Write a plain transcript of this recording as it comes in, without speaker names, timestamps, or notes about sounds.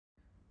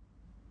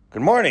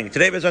Good morning.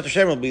 Today, B'ezrat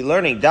Hashem, we'll be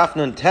learning Daf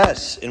Nun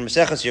Tes in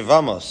Maseches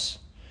Yevamos.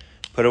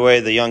 Put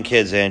away the young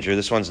kids, Andrew.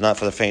 This one's not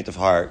for the faint of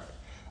heart.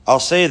 I'll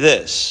say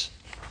this.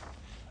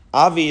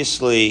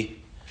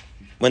 Obviously,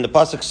 when the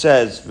pasuk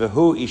says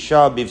 "V'hu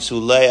isha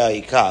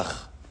bivsuleya ikach,"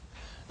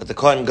 that the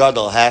Kohen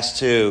Gadol has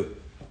to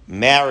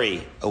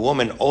marry a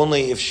woman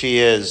only if she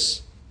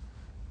is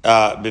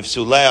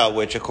bivsuleya,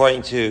 which,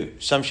 according to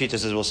some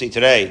shittas, as we'll see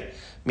today,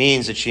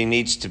 means that she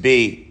needs to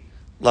be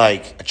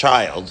like a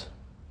child.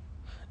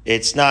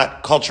 It's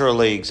not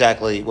culturally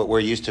exactly what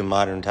we're used to in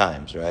modern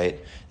times, right?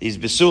 These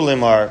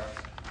bisulim are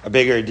a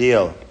bigger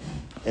deal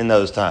in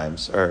those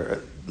times, or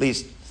at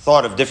least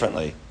thought of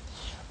differently.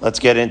 Let's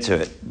get into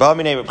it.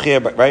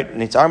 Right?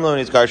 And it's Armlo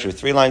and it's Garshu.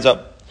 3 lines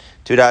up,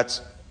 2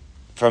 dots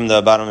from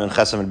the bottom of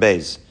Chesam and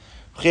Beis.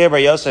 B'chia bar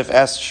Yosef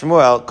asked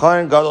Shmuel,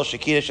 Kohen Gadol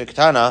shekidesh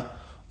ketana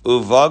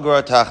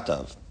uvagra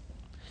tachtav.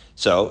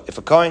 So, if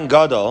a Kohen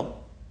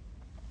Gadol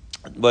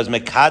was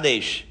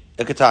mekadesh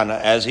a ketana,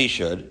 as he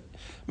should,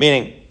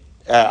 meaning,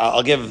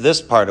 I'll give this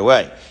part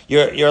away.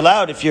 You're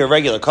allowed, if you're a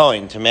regular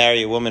Kohen, to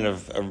marry a woman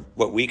of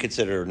what we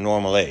consider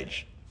normal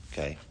age.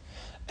 Okay,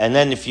 and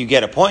then if you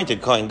get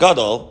appointed Kohen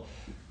Gadol,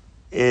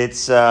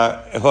 it's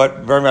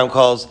what Birnbaum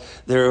calls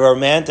the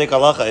romantic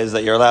halacha is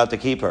that you're allowed to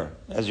keep her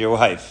as your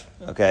wife.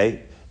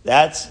 Okay,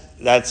 that's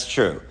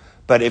true.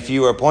 But if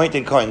you were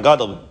appointed Kohen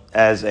Gadol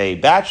as a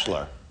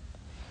bachelor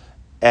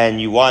and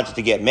you wanted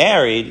to get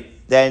married,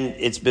 then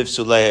it's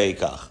bivsulei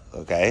ikach.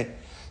 Okay,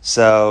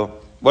 so.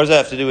 What does that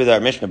have to do with our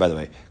Mishnah, by the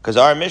way? Because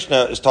our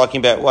Mishnah is talking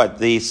about what?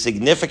 The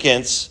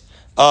significance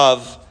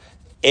of,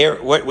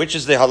 which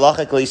is the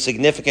halachically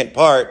significant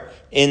part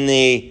in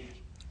the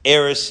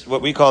eris,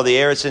 what we call the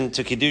erisin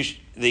to kiddush,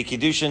 the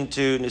kiddushin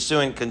to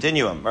nisuin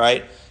continuum,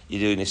 right? You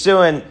do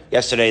nisuin.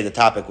 Yesterday the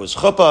topic was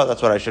chuppah.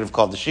 That's what I should have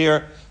called the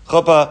shir,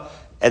 chuppah.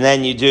 And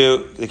then you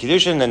do the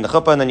kiddushin, then the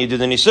chuppah, and then you do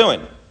the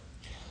nisuin.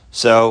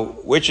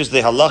 So, which is the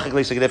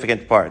halachically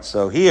significant part?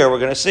 So here we're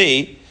going to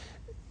see.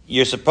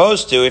 You're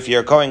supposed to, if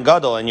you're a Kohen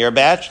Gadol and you're a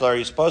bachelor,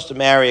 you're supposed to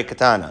marry a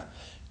katana.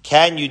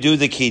 Can you do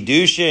the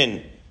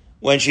kiddushin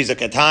when she's a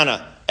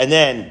katana and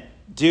then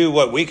do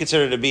what we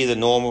consider to be the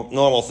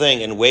normal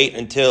thing and wait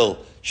until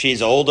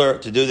she's older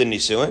to do the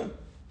nisuin?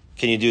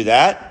 Can you do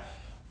that?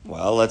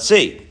 Well, let's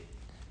see.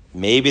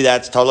 Maybe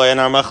that's toloi in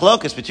our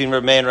machlokas between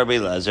Rabbi and Rabbi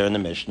Eliezer in the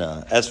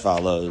Mishnah as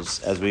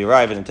follows, as we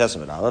arrive in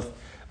Testament Aleph.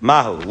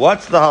 Mahu,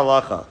 what's the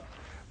halacha?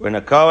 When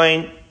a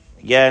Kohen,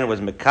 again,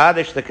 was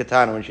mekadesh the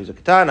katana when she's a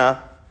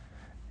katana,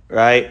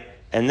 right,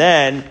 and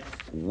then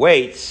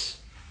waits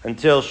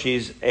until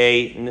she's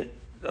a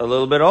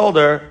little bit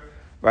older,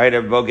 right, a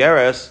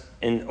bogeres,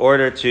 in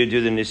order to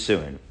do the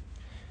nisuin.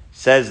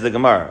 Says the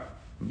Gemara,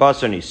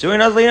 basar nisuin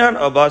azlinan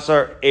or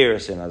basar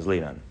erisin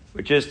azlinan,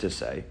 which is to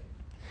say,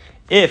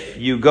 if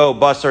you go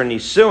basar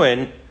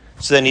nisuin,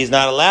 so then he's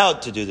not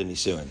allowed to do the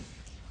nisuin.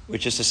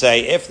 Which is to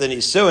say, if the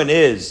nisuin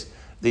is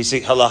the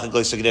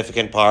halachically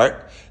significant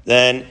part,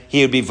 then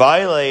he would be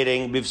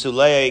violating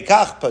bivsulei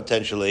kach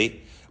potentially,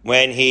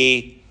 when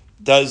he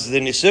does the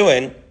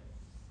nisuin,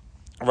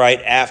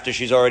 right after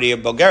she's already a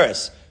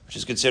bogeres, which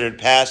is considered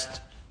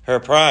past her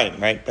prime,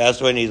 right, past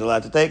when he's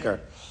allowed to take her,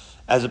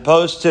 as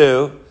opposed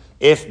to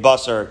if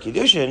basar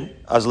kiddushin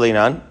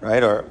azlinan,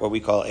 right, or what we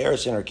call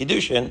erisin or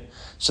kiddushin,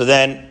 so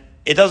then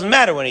it doesn't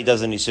matter when he does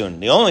the nisuin.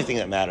 The only thing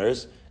that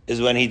matters is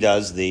when he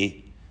does the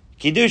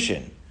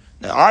kiddushin.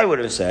 Now, I would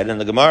have said,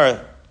 and the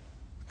Gemara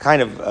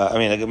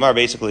the Gemara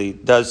basically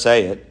does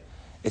say it.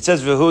 It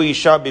says v'hu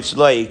yishar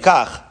b'vsulei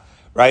ikach.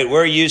 Right,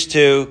 we're used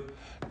to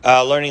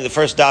learning the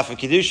first daf of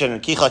Kiddushin, and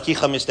Kicha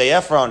Mistei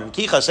Ephron, and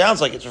Kicha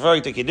sounds like it's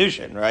referring to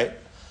Kiddushin, right?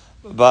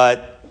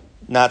 But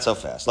not so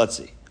fast. Let's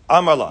see.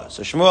 Amar La.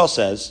 So Shmuel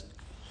says,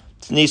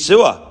 it's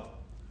Nisua.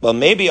 Well,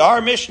 maybe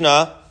our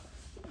Mishnah,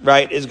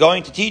 right, is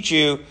going to teach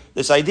you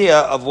this idea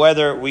of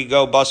whether we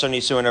go Basar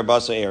Nisuin or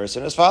Basar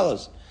Erisin as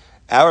follows.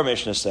 Our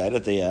Mishnah said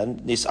at the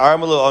end, Nis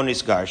Armalu O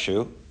Nis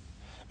Garshu,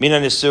 Mina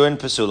Nisuin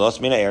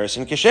Pesulos, Mina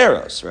Erisin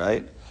Kesheros,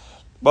 right?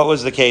 What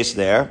was the case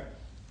there?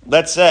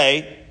 Let's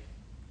say,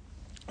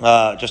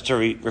 just to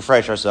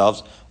refresh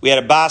ourselves, we had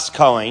a Bas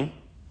Kohen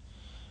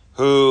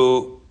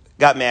who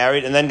got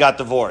married and then got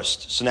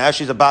divorced. So now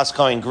she's a Bas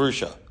Kohen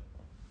Grusha.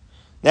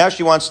 Now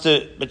she wants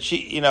to, but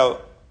she,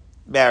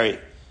 marry.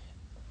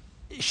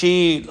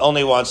 She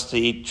only wants to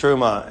eat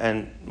Truma,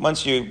 and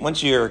once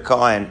you're a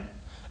Kohen,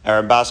 or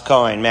a Bas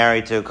Kohen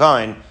married to a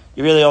Kohen,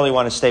 you really only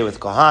want to stay with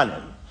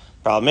Kohanim.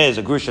 Problem is,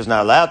 a Grusha is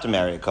not allowed to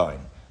marry a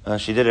Kohen.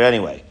 She did it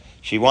anyway.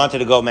 She wanted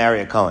to go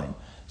marry a Kohen.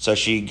 So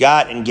she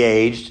got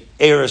engaged,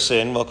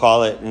 erisin, we'll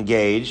call it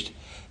engaged,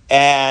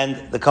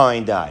 and the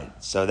Kohen died.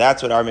 So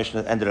that's what our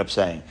Mishnah ended up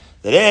saying.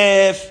 That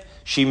if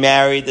she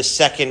married the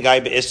second guy,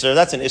 Isser,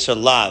 that's an Isser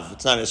Lav.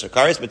 It's not an Isser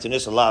Karis, but it's an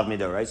Isser Lav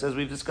Midah, right? So as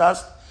we've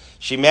discussed,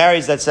 she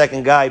marries that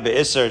second guy,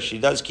 Isser, she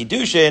does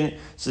Kiddushin,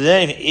 so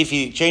then if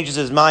he changes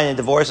his mind and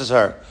divorces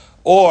her,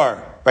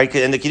 or, right,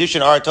 and the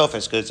Kiddushin are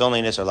Tofes, because it's only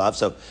an Isser Lav,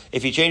 so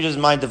if he changes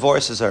his mind,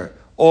 divorces her,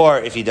 or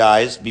if he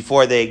dies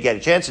before they get a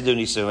chance to do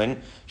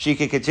Nisuin, she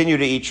can continue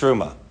to eat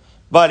Truma.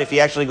 But if he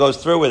actually goes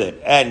through with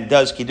it and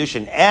does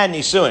Kiddushin and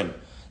Nisuin,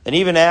 then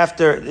even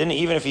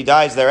if he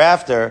dies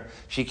thereafter,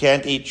 she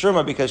can't eat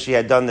truma because she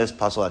had done this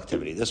puzzle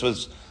activity. This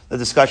was the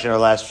discussion in our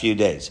last few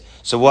days.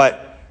 So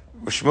what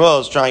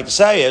Shmuel is trying to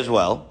say is,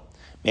 well,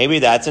 maybe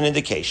that's an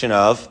indication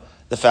of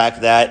the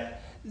fact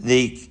that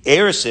the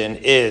erisin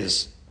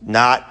is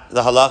not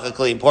the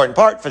halachically important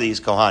part for these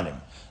kohanim.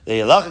 The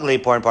halachically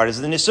important part is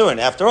the nisuin.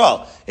 After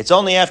all, it's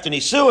only after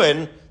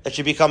nisuin that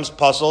she becomes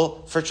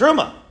puzzle for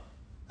truma.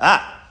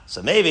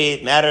 So maybe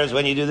it matters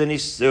when you do the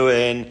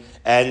nisuin,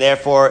 and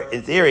therefore,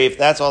 in theory, if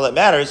that's all that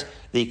matters,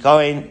 the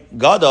Kohen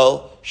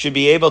Gadol should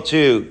be able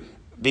to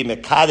be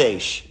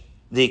mekadesh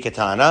the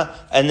katana,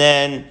 and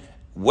then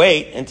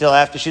wait until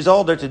after she's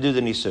older to do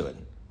the nisuin,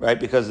 right?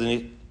 Because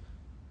he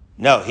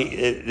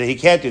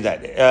can't do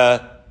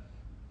that.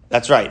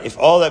 That's right. If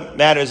all that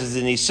matters is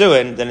the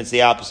nisuin, then it's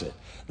the opposite.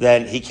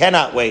 Then he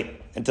cannot wait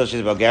until she's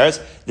a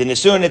Bogeres. The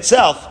nisuin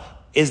itself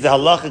is the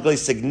halachically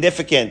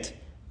significant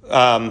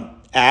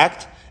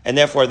act, and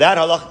therefore that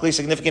halachically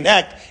significant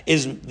act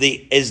is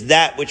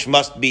that which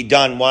must be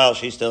done while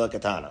she's still a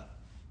katana.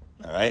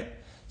 All right?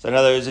 So in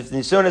other words, if the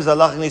nisuin is a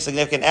halachically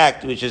significant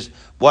act, which is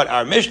what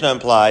our Mishnah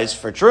implies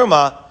for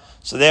truma,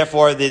 so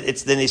therefore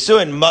it's the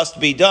nisuin must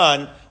be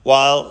done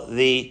while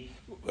the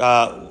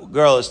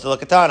girl is still a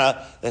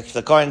katana. If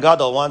the Kohen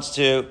Gadol wants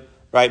to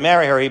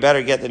marry her, he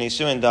better get the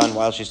nisuin done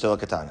while she's still a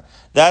katana.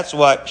 That's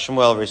what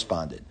Shmuel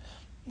responded.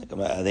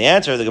 The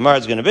answer of the Gemara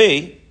is going to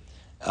be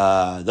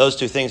those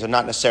two things are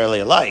not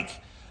necessarily alike.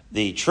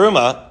 The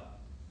truma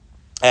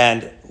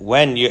and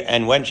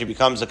when she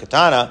becomes a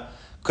katana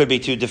could be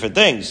two different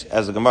things.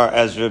 As the Gemara,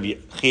 as Rabbi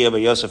Chia bar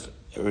Yosef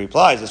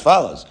replies as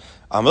follows: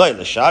 I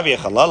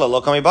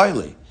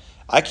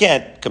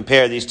can't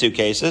compare these two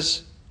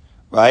cases,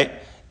 right?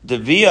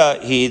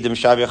 Devia he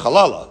demshavia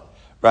chalala,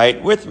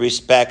 right? With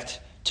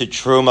respect to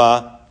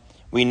truma,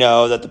 we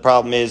know that the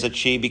problem is that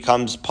she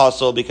becomes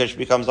puzzle because she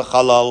becomes a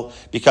halal,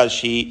 because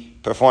she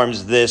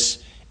performs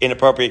this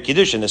inappropriate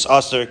kiddushin, this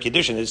asur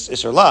kiddushin, this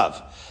isur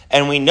lav.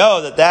 And we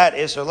know that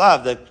isur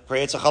lav that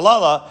creates a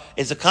halala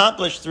is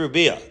accomplished through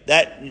bia.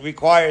 That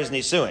requires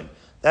nisuin.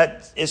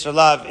 That isur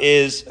lav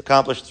is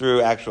accomplished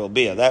through actual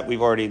bia. That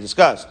we've already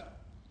discussed.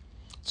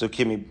 So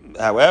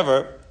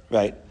however,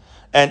 right,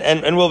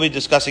 and we'll be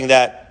discussing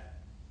that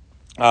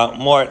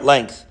more at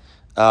length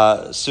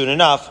soon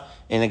enough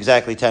in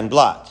exactly 10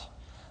 blot.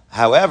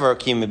 However,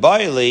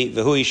 kimibayli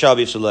v'hu yisha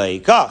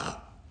b'vsulei kach.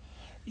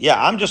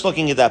 Yeah, I'm just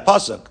looking at that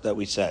pasuk that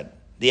we said,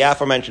 the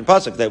aforementioned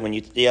pasuk that when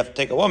you have to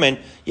take a woman,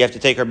 you have to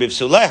take her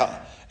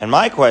b'vsuleha. And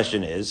my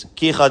question is,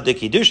 kicha de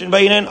kiddushin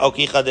bayinan or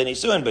kicha de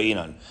nisuin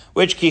bayinan?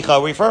 Which kicha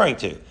are we referring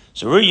to?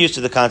 So we're used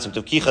to the concept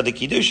of kicha de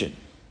kiddushin,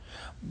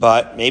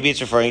 but maybe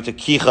it's referring to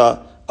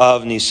kicha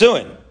of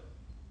nisuin.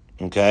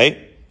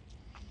 Okay,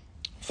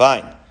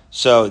 fine.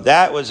 So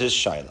that was his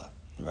shaila,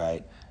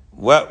 right?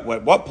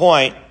 What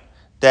point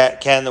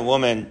that can the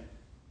woman,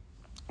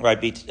 right,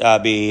 be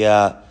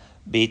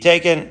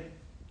taken?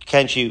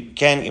 Can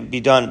it be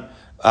done?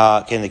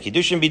 Can the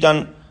kiddushin be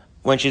done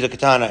when she's a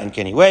katana, and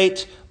can he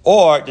wait,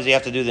 or does he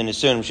have to do the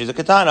nisuin when she's a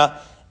katana?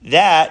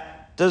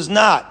 That does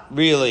not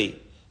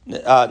really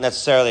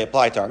necessarily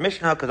apply to our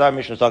Mishnah, because our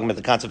Mishnah is talking about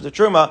the concept of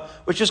truma,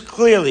 which is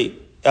clearly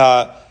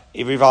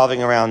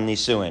revolving around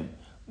nisuin.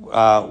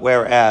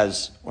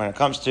 Whereas when it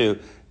comes to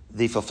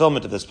the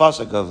fulfillment of this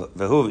pasuk of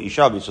Vehu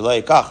Isha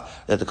B'Sulei Kach,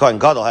 that the Kohen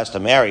Gadol has to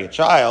marry a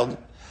child,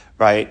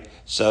 right?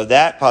 So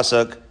that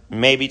pasuk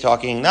may be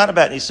talking not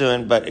about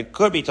nisuin, but it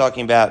could be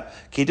talking about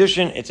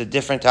kiddushin. It's a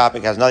different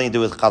topic, has nothing to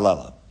do with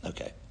chalala.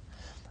 Okay.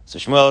 So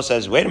Shmuel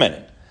says, wait a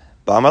minute.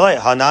 Ba'amalei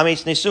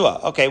hanamis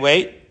nisua. Okay,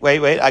 wait.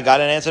 I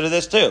got an answer to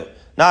this too.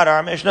 Not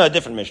our Mishnah, a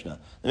different Mishnah.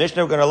 The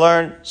Mishnah we're going to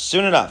learn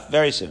soon enough,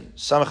 very soon.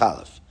 Samach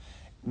Aleph.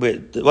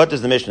 What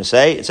does the Mishnah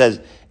say? It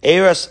says,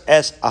 Eras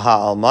es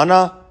aha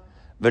almana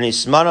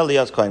v'nismana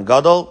liat kohen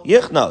gadol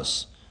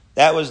yichnos.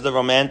 That was the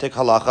romantic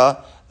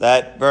halacha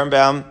that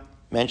Birnbaum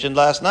mentioned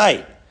last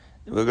night.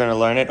 We're going to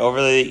learn it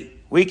over the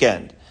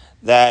weekend.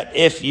 That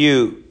if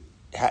you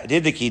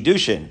did the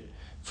kiddushin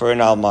for an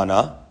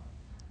almana,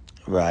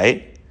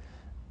 right?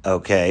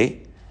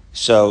 Okay.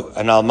 So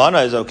an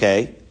almana is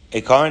okay.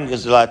 A kohen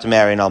is allowed to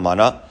marry an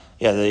almana.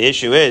 Yeah, the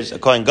issue is a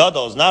kohen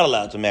gadol is not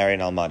allowed to marry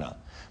an almana.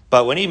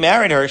 But when he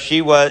married her,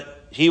 he was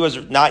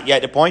not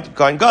yet appointed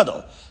kohen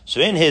gadol.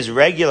 So in his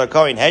regular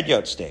kohen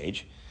hedyot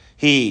stage,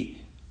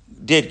 he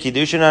did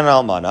kiddushin on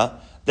almana.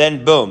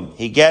 Then boom,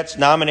 he gets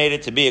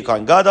nominated to be a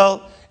kohen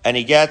gadol, and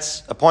he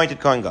gets appointed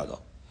kohen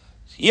gadol.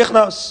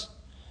 Yichnos,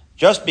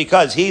 just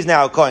because he's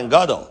now a kohen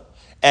gadol,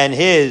 and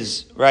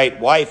his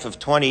wife of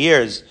 20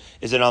 years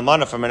is an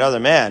almana from another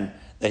man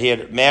that he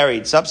had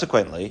married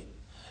subsequently,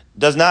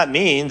 does not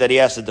mean that he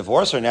has to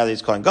divorce her now that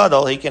he's kohen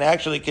gadol. He can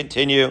actually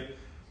continue.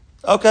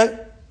 Okay.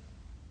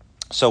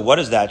 So what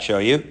does that show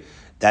you?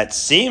 That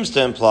seems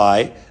to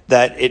imply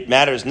that it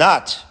matters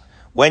not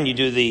when you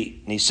do the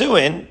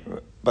nisuin,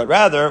 but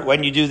rather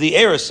when you do the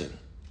erisin.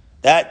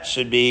 That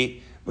should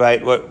be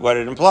what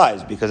it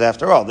implies, because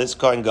after all, this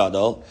kohen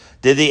gadol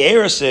did the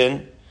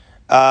erisin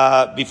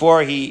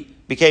before he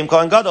became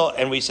kohen gadol,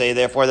 and we say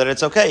therefore that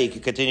it's okay, he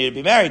can continue to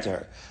be married to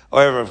her.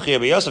 Or Rav Chia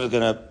ben Yosef is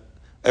going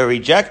to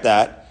reject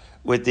that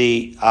with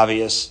the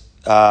obvious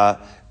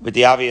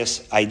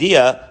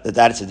idea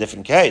that it's a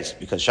different case,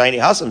 because Shiny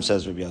Hassam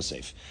says Rabbi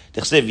Yosef,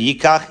 Tichsiv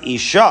Yikach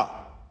Isha,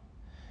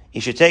 he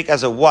should take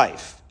as a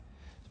wife.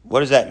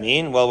 What does that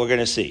mean? Well, we're going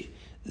to see.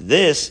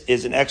 This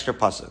is an extra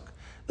pasuk.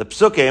 The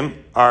psukim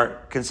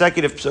are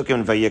consecutive psukim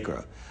in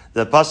Vayikra.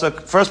 The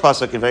first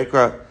pasuk in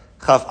Vayikra,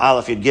 Chaf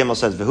Aleph Yud Gimel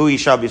says, V'hu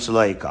Isha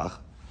b'Yisrael Yikach,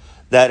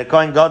 that a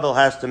Kohen Gadol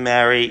has to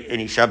marry an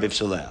Isha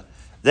b'Yisrael.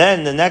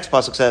 Then the next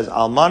pasuk says,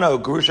 Almana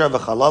u'grusha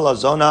v'chalala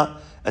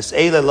zona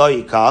as'ele lo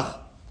yikach.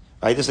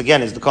 Right, this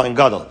again is the Kohen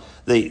Gadol.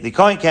 The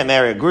Kohen can't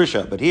marry a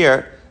grusha, but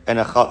here, and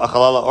a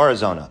chalala or a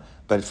zona.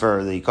 But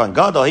for the Kohen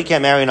Gadol, he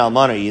can't marry an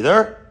almana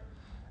either.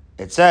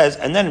 It says,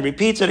 and then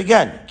repeats it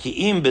again.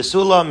 Ki'im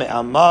besula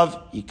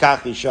me'amav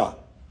yikach isha.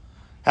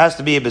 Has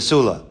to be a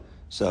besula.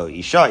 So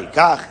isha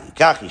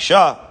yikach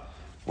isha.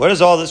 What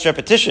is all this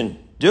repetition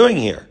doing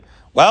here?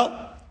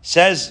 Well,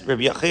 says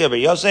Rabbi Chia ben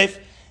Yosef,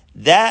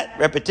 that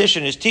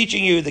repetition is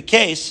teaching you the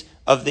case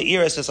of the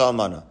iris as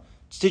almana.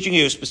 It's teaching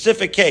you a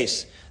specific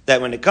case that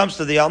when it comes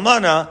to the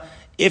almana,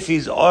 if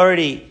he's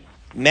already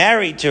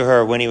married to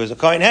her when he was a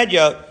Kohen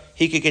Hedyot,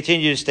 he could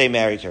continue to stay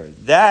married to her.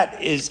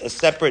 That is a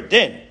separate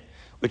din,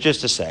 which is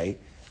to say,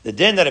 the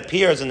din that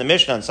appears in the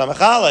Mishnah in Samach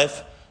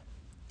Aleph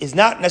is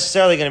not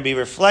necessarily going to be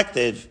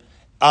reflective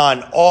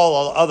on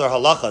all other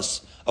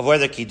halachas of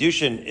whether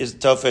Kiddushin is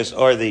tofes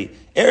or the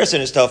Erisin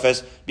is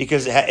tofes,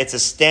 because it's a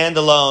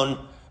standalone,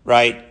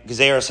 right,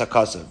 Gezeras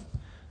HaKasav.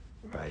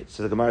 Right,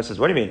 so the Gemara says,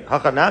 what do you mean?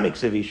 Hachanamik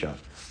Sevisha.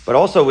 But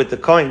also with the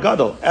Kohen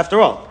Gadol, after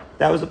all,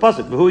 that was the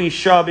pasuk. V'hu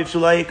Isha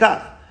b'Yisrael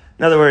Yikach.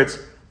 In other words,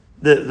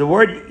 the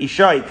word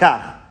Isha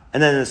Yikach,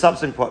 and then the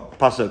subsequent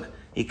pasuk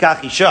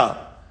Yikach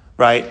Isha,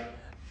 right?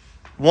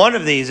 One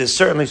of these is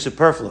certainly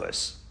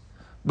superfluous.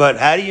 But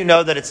how do you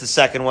know that it's the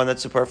second one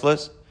that's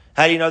superfluous?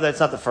 How do you know that it's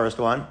not the first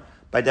one?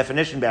 By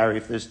definition, Barry,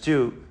 if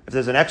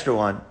there's an extra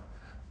one,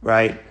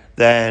 right?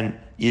 Then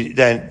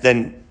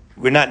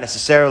we're not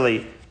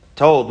necessarily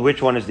told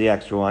which one is the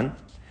extra one.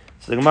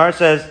 So the Gemara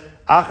says,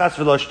 Achas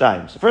v'lo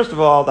shtaim. So first of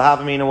all, the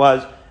Havamina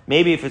was,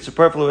 maybe if it's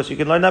superfluous, you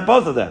can learn that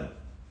both of them,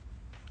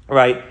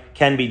 right,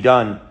 can be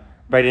done,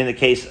 right, in the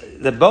case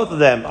that both of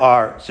them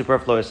are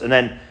superfluous, and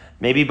then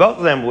maybe both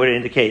of them would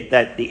indicate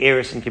that the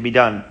erisin can be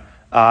done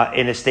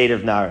in a state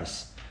of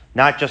naris.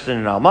 Not just in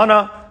an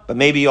almana, but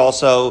maybe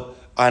also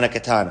on a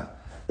katana.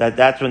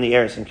 That's when the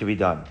erisin can be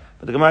done.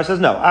 But the Gemara says,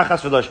 no,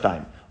 Achas v'lo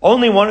shtaim.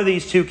 Only one of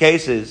these two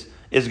cases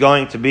is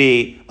going to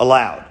be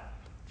allowed.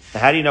 Now,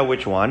 how do you know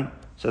which one?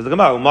 Says the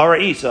Gemara,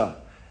 Umara Isa.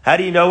 How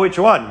do you know which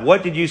one?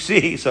 What did you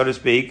see, so to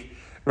speak,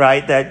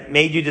 right, that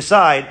made you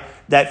decide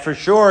that for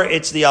sure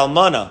it's the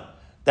almana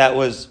that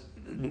was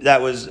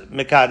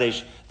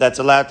Mekadesh, that's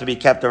allowed to be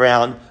kept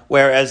around,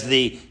 whereas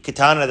the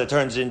katana that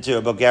turns into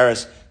a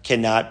bogeres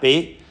cannot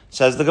be?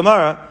 Says the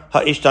Gemara,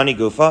 Ha'ishtani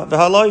gufa,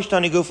 v'ha'lo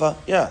ishtani gufa.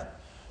 Yeah.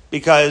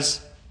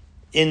 Because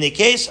in the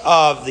case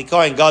of the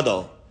Kohen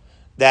Gadol,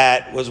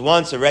 that was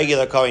once a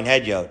regular Kohen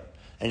Hedyot,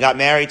 and got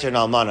married to an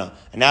almana,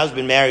 and now has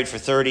been married for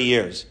 30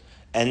 years.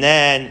 And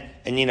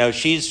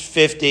she's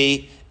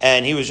 50,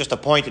 and he was just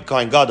appointed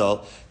Kohen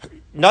Gadol.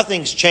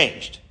 Nothing's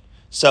changed.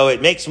 So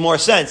it makes more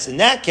sense in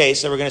that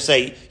case that we're going to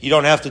say you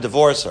don't have to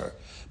divorce her.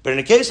 But in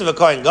the case of a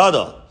Kohen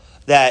Gadol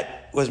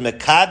that was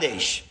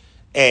Mekadesh,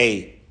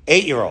 a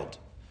 8-year-old,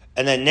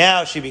 and then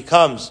now she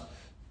becomes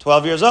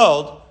 12 years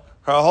old,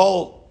 her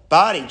whole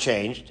body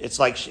changed. It's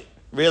like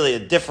really a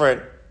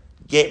different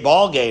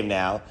ball game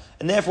now,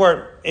 and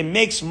therefore it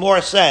makes more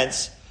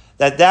sense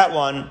that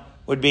one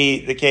would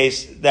be the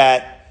case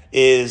that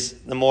is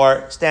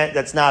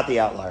that's not the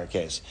outlier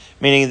case.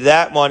 Meaning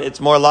that one, it's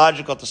more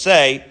logical to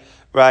say,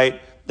 right,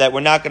 that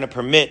we're not going to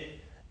permit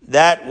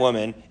that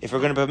woman, if we're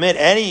going to permit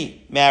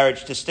any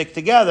marriage to stick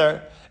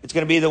together, it's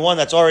going to be the one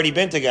that's already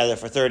been together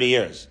for 30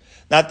 years.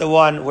 Not the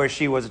one where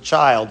she was a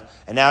child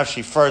and now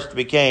she first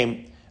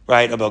became,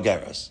 right, a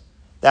bogeres.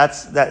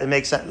 It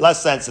makes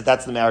less sense that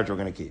that's the marriage we're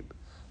going to keep.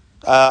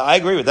 I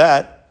agree with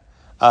that.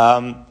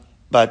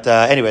 But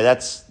anyway,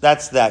 that's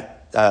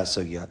that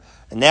sugya.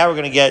 And now we're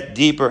going to get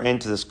deeper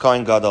into this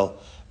Kohen Gadol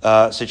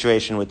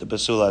situation with the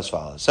basula as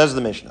follows. Says the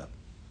Mishnah.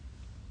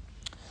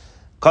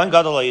 Kohen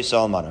Gadol lo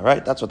yisrael almana,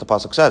 right? That's what the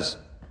pasuk says.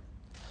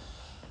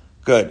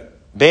 Good.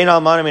 Bein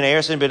almana min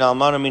ha'erisin, bein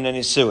almana min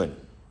ha'nisuin.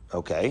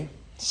 Okay.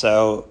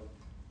 So,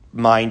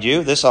 mind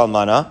you, this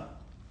almana,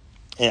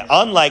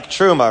 unlike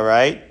truma,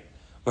 right,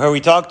 where we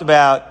talked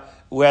about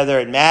whether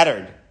it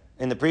mattered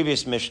in the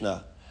previous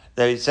Mishnah,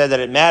 that he said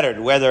that it mattered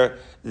whether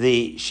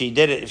the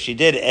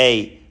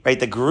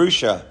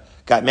Gerusha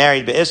got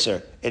married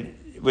be'isser.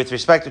 With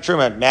respect to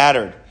truma, it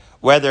mattered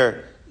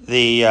whether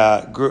the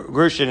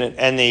Gerushin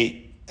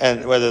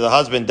and whether the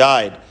husband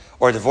died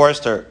or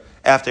divorced her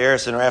after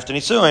Erisin or after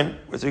Nisuin.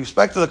 With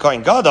respect to the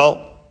Kohen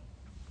Gadol,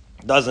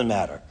 doesn't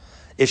matter.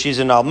 If she's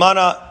an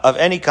almana of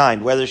any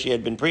kind, whether she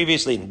had been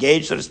previously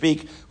engaged, so to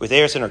speak, with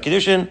Erisin or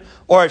Kiddushin,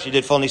 or if she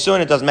did full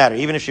Nisuin, it doesn't matter.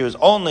 Even if she was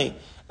only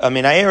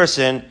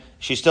Erisin,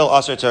 she's still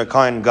usher to a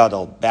Kohen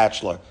Gadol,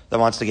 bachelor, that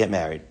wants to get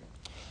married.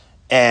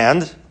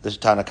 And the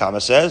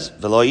Tanakama says,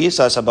 V'lo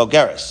yisas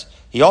abogeres.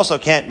 He also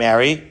can't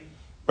marry,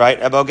 right,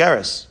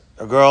 abogeres,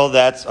 a girl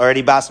that's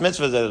already bas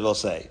mitzvah, that it will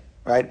say,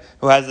 right,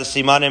 who has the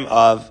simanim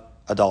of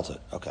adulthood.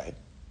 Okay.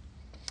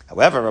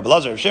 However, Rabbi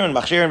Elazar, Rabbi Shimon,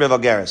 machshirin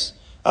bevogeres.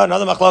 Oh,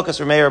 another machlokas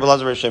from Meir, Rabbi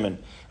Elazar, Rabbi Shimon.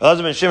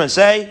 Rabbi Elazar and Shimon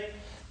say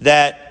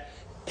that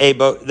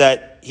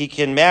that he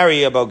can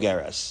marry a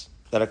bogeres,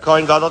 that a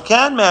Kohen Gadol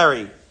can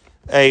marry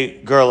a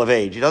girl of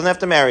age. He doesn't have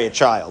to marry a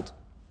child.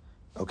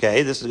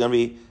 Okay, this is going to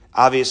be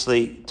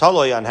obviously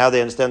totally on how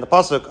they understand the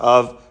pasuk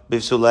of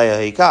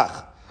bivsuleya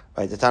hikach.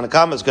 Right, the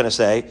Tanakhama is going to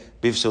say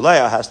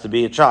bivsuleya has to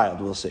be a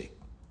child. We'll see.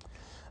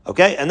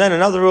 Okay, and then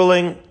another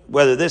ruling,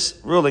 whether this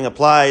ruling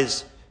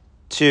applies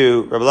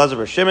to Rabbi Elazar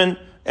bar Shimon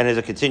and is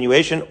a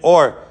continuation,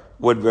 or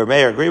would Rabbi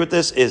Meir agree with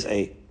this, is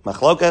a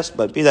machlokas.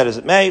 But be that as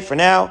it may, for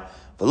now,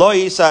 v'lo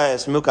yisa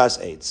es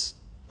mukas eitz.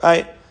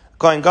 Right,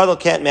 Kohen Gadol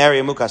can't marry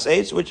a mukas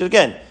eitz, which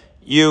again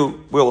we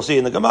will see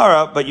in the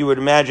Gemara, but you would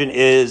imagine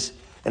is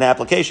an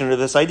application of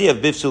this idea of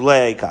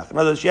bivsulei kach. In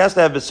other words, she has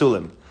to have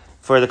bisulim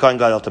for the Kohen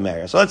Gadol to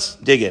marry her. So let's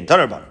dig in.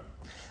 Tanar Banar.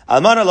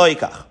 Almana lo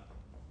yikach.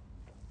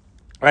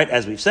 Right,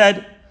 as we've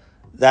said,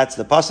 that's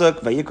the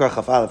pasuk. Vayikra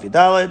chaf aleph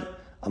yidalid.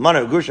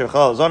 Almana ugusha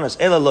v'chal zonas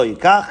ela lo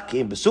yikach ki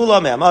im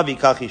besula me'amav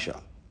yikach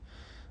isha.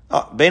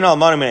 Bein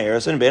almana min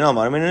ha'erusin, bein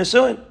almana min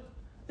ha'nesuin.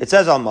 It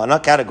says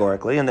almana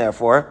categorically, and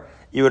therefore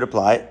you would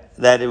apply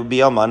that it would be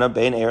almana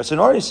bein erusin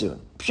or nesuin.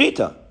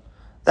 Pshita.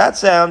 That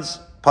sounds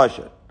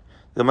pashut.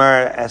 The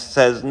Gemara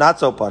says not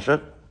so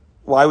pashut.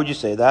 Why would you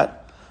say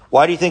that?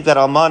 Why do you think that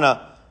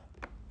almana,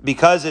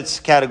 because it's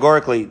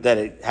categorically that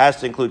it has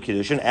to include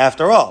kiddushin?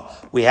 After all,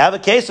 we have a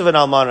case of an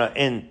almana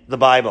in the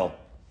Bible.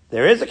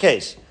 There is a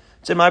case.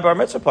 It's in my bar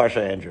mitzvah parsha,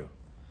 Andrew.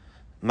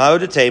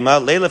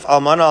 Ma'udatema leilif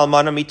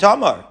almana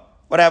mitamar.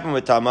 What happened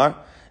with Tamar?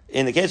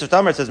 In the case of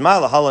Tamar, it says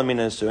ma'ala hala min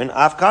nisuin,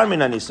 afkan min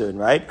nisuin,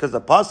 right? Because the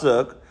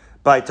pasuk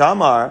by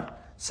Tamar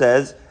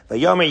says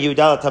vayomer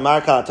Yudala Tamar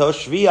kalato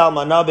shvi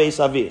almana beis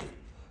avich.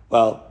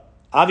 Well,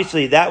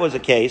 obviously that was a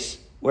case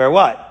where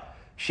what?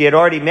 She had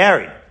already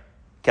married.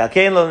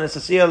 Kalkein lo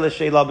nesasiya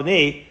l'shei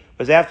labani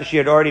was after she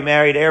had already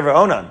married Erva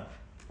Onan,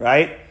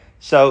 right?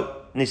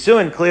 So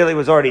Nisuin clearly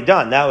was already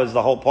done. That was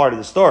the whole part of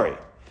the story.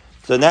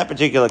 So in that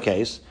particular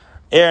case,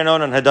 and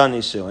Onan had done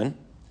Nisuin,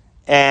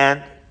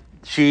 and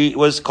she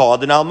was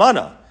called an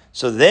almana.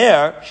 So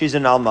there, she's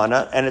an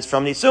almana, and it's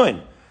from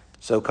Nisuin.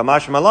 So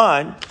Kamash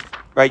Malan,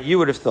 right, you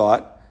would have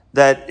thought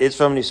that it's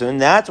from Nisuin.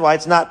 That's why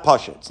it's not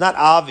pasha. It's not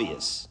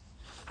obvious.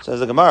 Says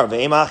the Gemara,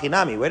 Ve'ema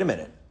achinami. Wait a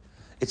minute.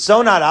 It's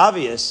so not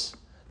obvious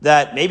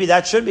that maybe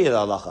that should be the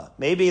halacha.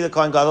 Maybe the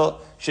Kohen Gadol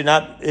should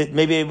not,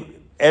 maybe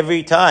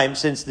every time,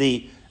 since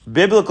the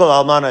biblical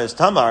almana is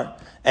Tamar,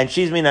 and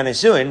she's min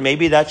nisuin,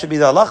 maybe that should be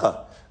the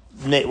halacha.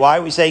 Why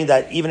are we saying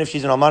that even if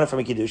she's an almana from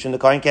a kiddushin, the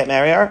Kohen can't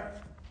marry her?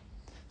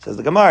 Says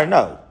the Gemara,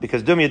 no,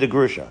 because dumya de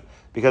grusha.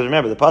 Because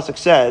remember, the pasuk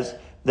says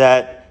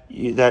that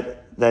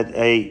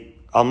a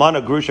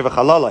almana grusha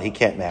v'chalala he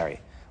can't marry.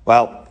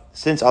 Well,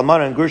 since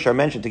almana and grusha are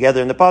mentioned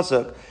together in the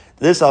pasuk,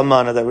 this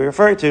almana that we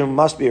refer to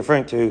must be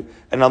referring to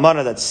an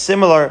almana that's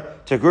similar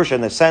to grusha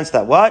in the sense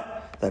that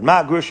what? That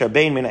ma grusha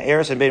bein min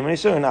ha'eres and bein min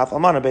nisuin, af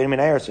almana bein min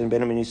ha'eres and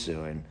bein min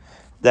nisuin.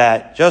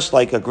 That just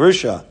like a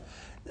grusha,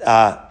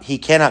 he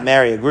cannot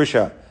marry a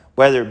grusha,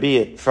 whether be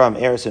it from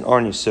Erison or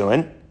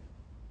Nisuin.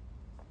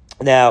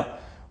 Now,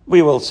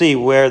 we will see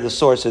where the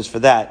source is for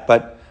that,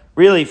 but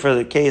really for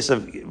the case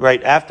of,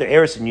 right after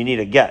Erison, you need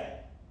a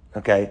get.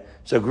 Okay?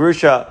 So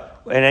grusha,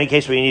 in any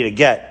case where you need a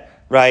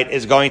get, right,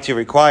 is going to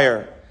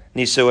require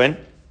Nisuin.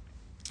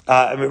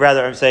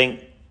 I'm saying,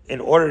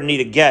 in order to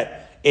need a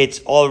get,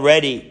 it's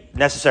already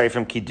necessary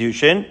from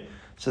Kiddushin.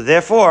 So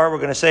therefore, we're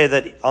going to say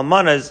that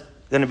Almana is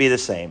going to be the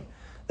same.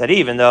 That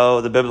even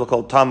though the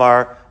biblical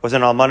Tamar was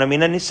an Almana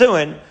Mina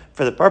Nisuin,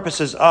 for the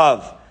purposes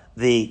of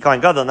the Kohen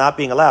Gadol not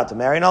being allowed to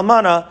marry an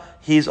Almana,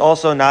 he's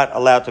also not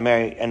allowed to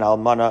marry an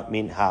Almana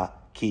Min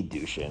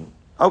Ha-Kiddushin.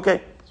 Okay.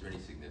 Is there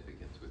any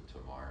significance with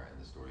Tamar and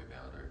the story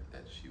about her,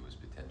 that she was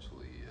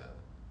potentially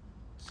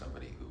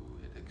somebody who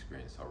had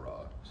experienced hara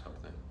or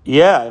something?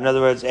 Yeah, in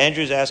other words,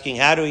 Andrew's asking,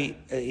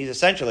 he's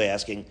essentially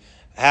asking,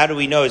 how do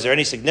we know, is there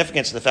any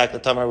significance to the fact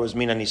that Tamar was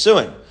Mina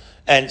Nisuin?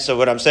 And so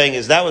what I'm saying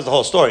is that was the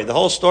whole story. The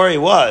whole story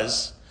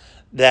was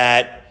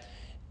that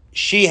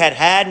she had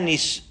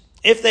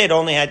if they had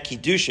only had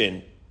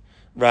Kiddushin,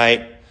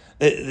 right,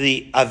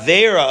 the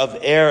Avera of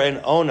Er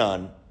and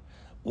Onan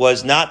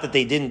was not that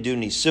they didn't do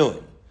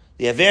Nisuin.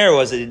 The Avera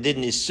was that they did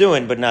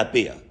Nisuin but not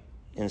Bia.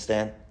 You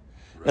understand?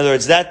 Right. In other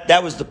words,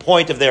 that was the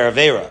point of their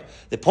Avera.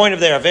 The point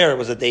of their Avera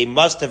was that they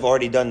must have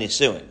already done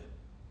Nisuin. Okay.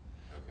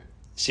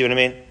 See what I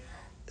mean?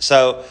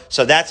 So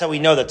that's how we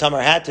know that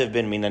Tamar had to have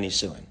been Mina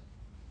Nisuin.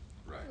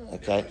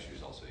 Okay. Yeah, she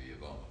was also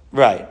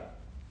Yavama.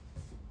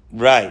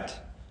 Right.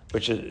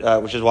 Which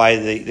is why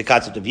the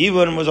concept of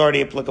Yivun was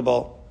already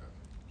applicable.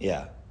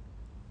 Yeah.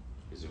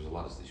 Because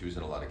she was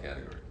in a lot of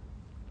categories.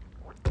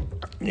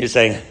 You're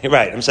saying,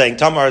 right. I'm saying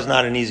Tamar is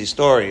not an easy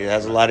story. It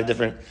has a lot of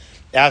different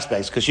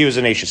aspects because she was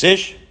an Ashes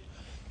Ish.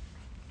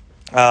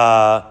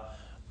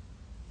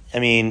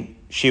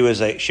 She was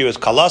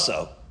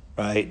Kalaso.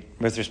 right?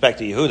 With respect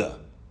to Yehuda.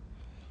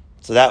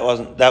 So that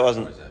wasn't What does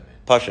that mean?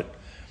 Pashut.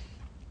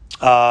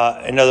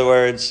 In other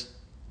words,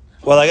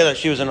 well, I guess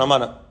she was an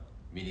Almana.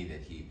 Meaning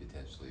that he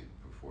potentially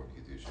performed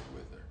Kedusha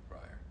with her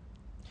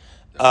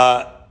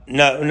prior.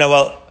 No.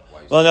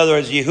 Well, in other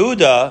words,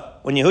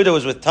 Yehuda, when Yehuda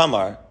was with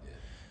Tamar,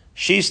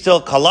 she's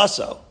still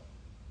Kalaso,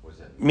 What does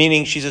that mean?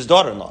 meaning she's his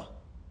daughter-in-law.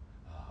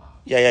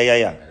 Yeah. I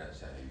understand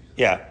how you use it.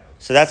 Yeah.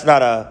 So that's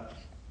not a.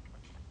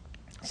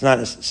 It's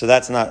not. So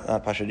that's not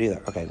Pashut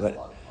either. Okay,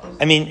 but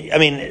I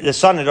mean, the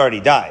son had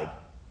already died.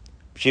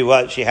 She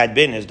had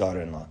been his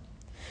daughter-in-law.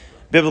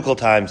 Biblical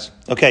times.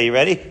 Okay, you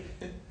ready?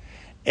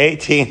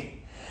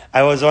 18.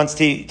 I was once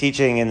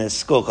teaching in this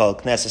school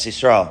called Knesset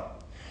Yisrael,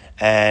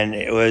 and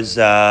it was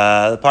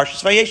the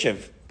Parshas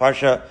Vayeshev.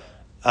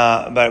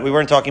 But we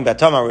weren't talking about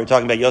Tamar. We were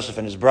talking about Yosef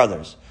and his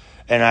brothers.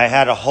 And I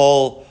had a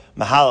whole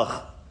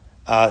mahalach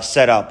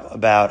set up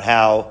about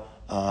how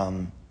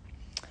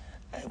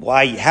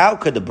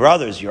could the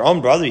brothers, your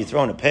own brother, you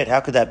throw in a pit? How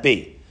could that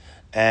be?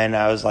 And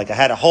I was like, I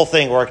had a whole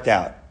thing worked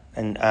out,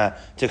 and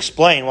to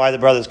explain why the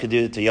brothers could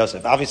do it to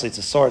Yosef. Obviously, it's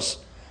a source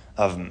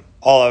of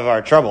all of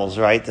our troubles,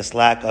 right? This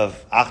lack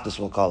of achdus,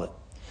 we'll call it.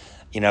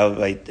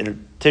 Like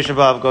Tisha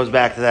B'Av goes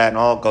back to that, and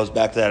all goes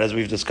back to that, as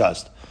we've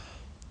discussed.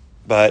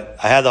 But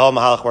I had the whole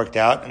mahalach worked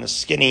out, and a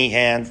skinny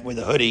hand with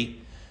a hoodie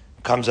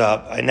comes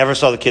up. I never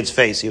saw the kid's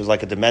face. He was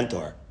like a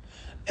dementor.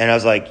 And I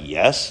was like,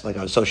 yes. Like,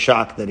 I was so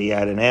shocked that he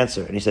had an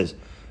answer. And he says,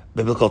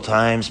 biblical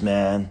times,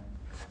 man.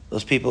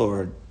 Those people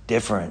were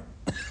different.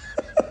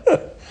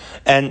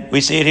 And we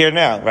see it here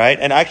now, right?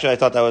 And actually, I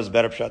thought that was a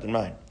better shot than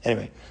mine.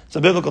 Anyway,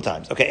 so biblical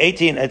times. Okay,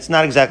 18, it's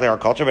not exactly our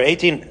culture, but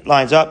 18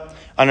 lines up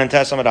on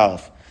Antes Samad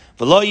Aleph.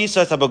 V'lo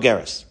yisas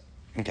habogeres.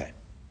 Okay.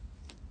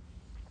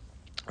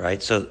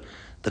 Right, so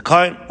the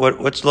Kohen,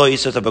 what's lo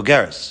yisas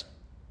habogeres?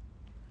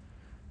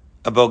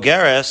 A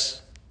bogeres,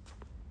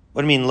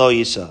 what do you mean lo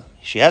yisa?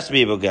 She has to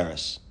be a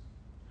bogeres.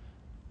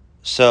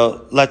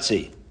 So, let's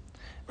see.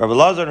 Rabbi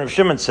Elazar and Rabbi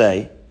Shimon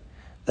say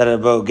that a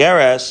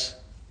bogeres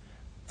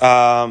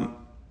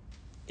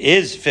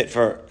is fit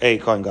for a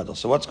Kohen Gadol.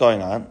 So what's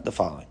going on? The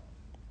following.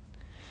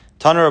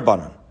 Taner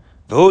Rabbanan.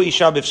 V'hu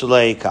isha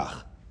b'fsulei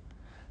kach.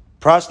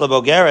 Pras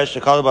labogeres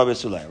shekalu ba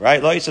b'fsulei.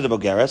 Right? Lo yisa the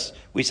bogeres.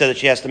 We said that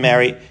he has to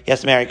marry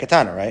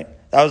Katana, right?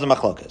 That was the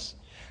machlokas.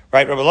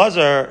 Right? Rabbi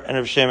Elazar and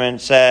Rabbi Shimon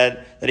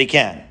said that he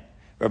can.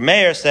 Rabbi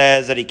Meir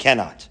says that he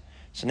cannot.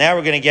 So now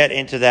we're going to get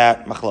into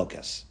that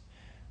machlokas.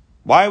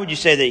 Why would you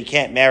say that he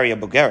can't marry a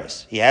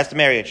bogeres? He has to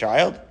marry a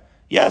child?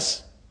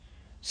 Yes.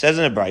 Says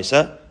in the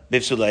Brisa,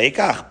 b'fsulei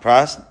kach.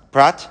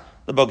 Prat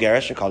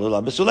labogeres shekalu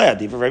la b'fsulei.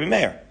 Adiva Rabbi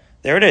Meir.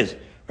 There it is.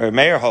 Rabbi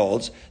Meir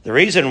holds the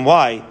reason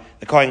why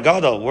the Kohen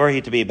Gadol, were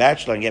he to be a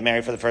bachelor and get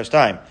married for the first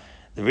time,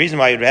 the reason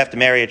why he would have to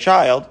marry a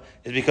child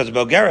is because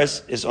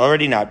bogeres is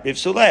already not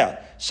b'fsulei.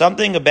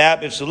 Something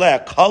about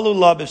b'fsulei,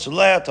 kalula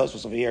b'fsulei,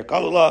 Tosfos over here,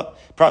 kalula,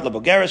 prat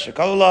labogeres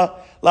shekalula,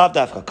 lav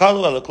dafka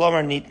kalula,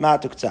 leklomer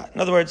nitma tuktzat.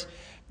 In other words,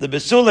 the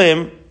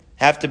b'sulim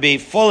have to be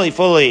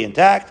fully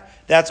intact.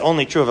 That's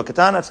only true of a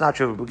katana. It's not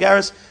true of a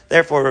bogeres.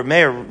 Therefore, Rabbi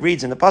Meir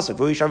reads in the pasuk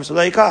v'hu isha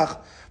b'fsulei kach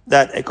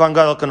that a Kohen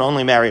Gadol can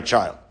only marry a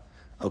child.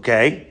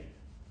 Okay,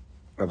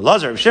 Rabbi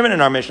Elazar, Rabbi Shimon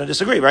in our Mishnah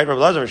disagree, right? Rabbi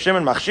Elazar, Rabbi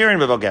Shimon machshirin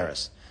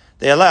b'bogeres.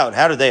 They allowed.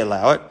 How do they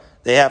allow it?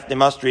 They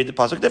must read the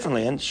pasuk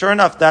differently, and sure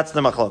enough, that's the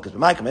machlokas.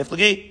 B'maikam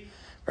iflagi,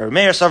 Rabbi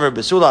Meir savar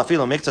besula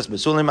afilu miktas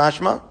besulim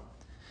mashma,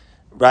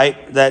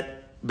 right?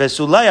 That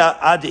besulaya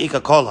ad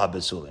ika kol ha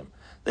besulim.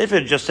 If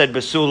it just said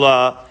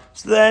besula,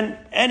 so then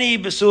any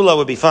besula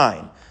would be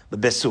fine.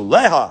 But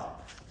besuleha,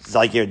 it's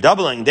like you're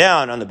doubling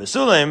down on the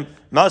besulim.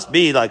 Must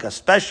be like a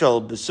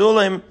special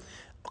besulim.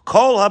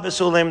 Kol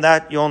ha-besulim,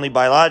 that you only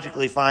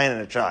biologically find in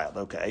a child,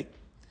 okay?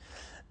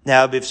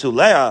 Now,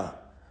 bivsuleha,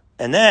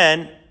 and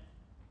then,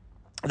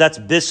 that's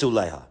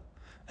bisuleha.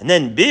 And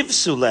then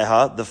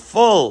bivsuleha, the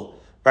full,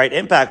 right,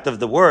 impact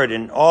of the word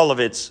in all of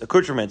its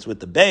accoutrements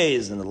with the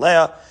bays and the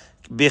leah,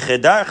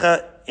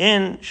 bichedarcha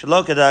in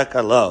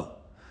shalokedarcha lo.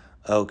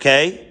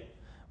 Okay?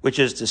 Which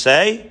is to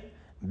say,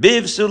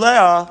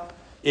 bivsuleha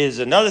is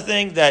another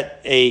thing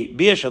that a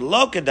bia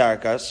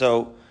shalokedarcha,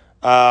 so,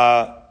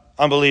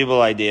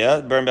 unbelievable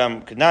idea.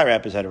 Birnbaum could not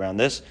wrap his head around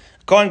this.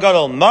 Kohen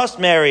Gadol must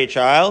marry a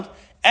child,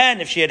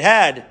 and if she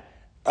had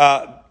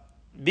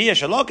Bia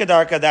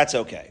Shalokedarka, that's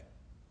okay.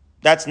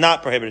 That's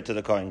not prohibited to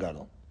the Kohen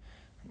Gadol.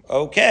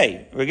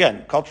 Okay,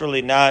 again,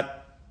 culturally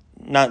not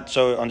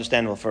so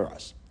understandable for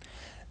us.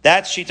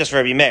 That's Shitas for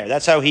Rabbi Meir.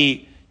 That's how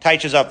he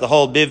teaches up the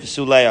whole Biv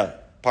Suleya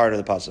part of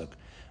the pasuk.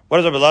 What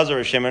does Rabbi Elazar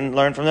or Shimon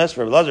learn from this?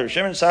 Rabbi Elazar or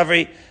Shimon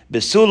Savri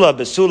Besula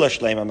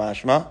Shlema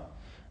Mashma.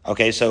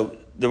 Okay, so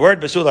the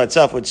word Besula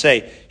itself would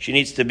say she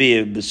needs to be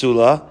a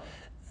Besula,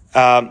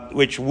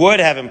 which would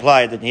have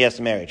implied that he has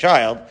to marry a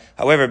child.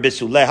 However,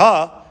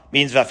 Besuleha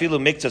means Vafilu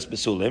Miktas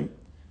Besulim,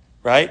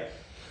 right?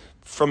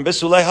 From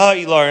Besuleha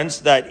he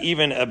learns that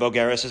even a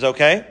Bogeres is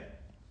okay,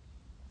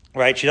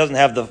 right? She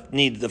doesn't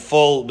need the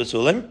full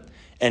Besulim.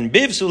 And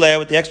Biv Suleha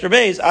with the extra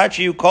bays,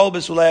 Achi Kol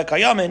Besuleha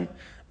Kayamin,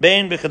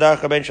 Bein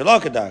Bechadarcha, Bein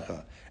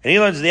Shalokadarcha. And he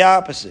learns the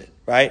opposite,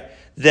 right?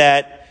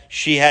 That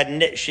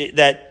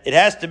that it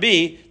has to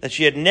be that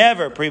she had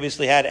never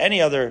previously had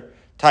any other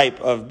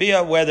type of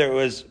bia, whether it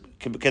was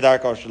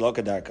kedarka or shelo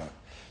kedarka.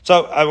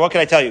 So what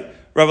can I tell you?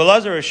 Rabbi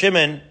Elazar or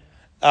Shimon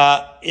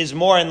is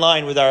more in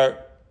line with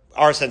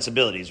our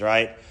sensibilities,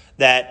 right?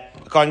 That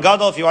a Kohen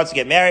Gadol, if he wants to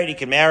get married, he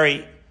can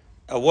marry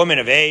a woman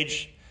of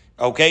age.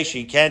 Okay,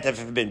 she can't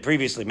have been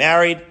previously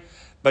married,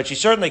 but she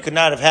certainly could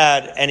not have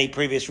had any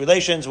previous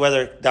relations,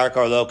 whether darka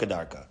or lo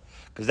kedarka,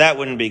 because that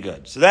wouldn't be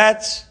good. So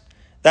that's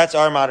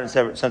our modern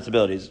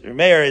sensibilities.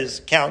 Meir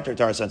is counter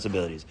to our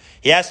sensibilities.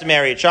 He has to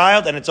marry a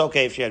child, and it's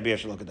okay if she had bia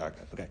shelo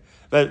kedarka. Okay,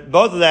 but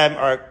both of them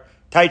are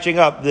touching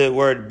up the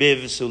word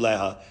biv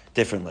suleha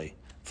differently.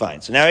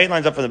 Fine. So now 8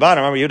 lines up from the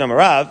bottom. Remember Yehuda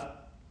Marav.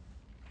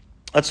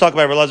 Let's talk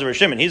about Rabbi Elazar or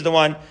Shimon. He's the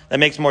one that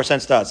makes more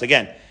sense to us.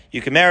 Again,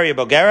 you can marry a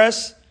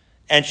bogeres,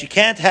 and she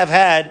can't have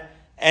had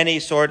any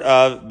sort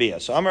of bia.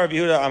 So Amar Rabbi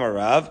Yehuda, Amar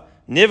Rav,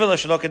 nivela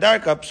shelo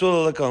kedarka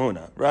psula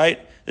lekahuna. Right?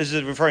 This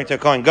is referring to a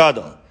Kohen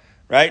Gadol.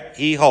 Right?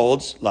 He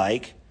holds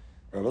like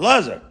Rabbi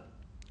Elazar.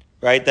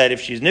 Right? That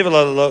if she's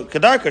nivela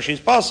kedarka, she's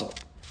pasul.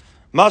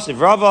 Masiv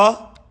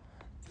Rava,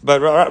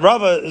 but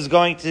Rava is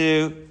going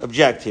to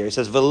object here. He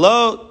says,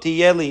 velo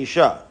tiyeli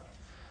isha.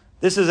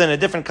 This is in a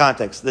different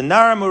context. The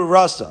nara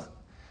murasa,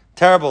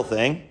 terrible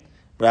thing,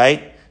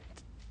 right?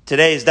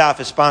 Today's daf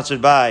is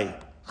sponsored by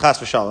Chas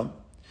v'Shalom.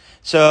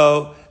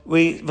 So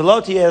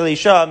velo tiyeli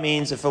isha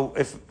means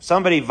if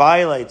somebody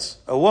violates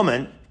a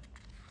woman,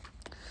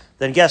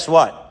 then guess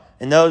what?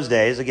 In those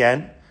days,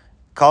 again,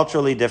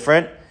 culturally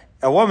different,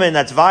 a woman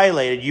that's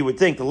violated, you would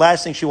think the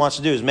last thing she wants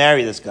to do is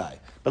marry this guy.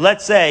 But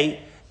let's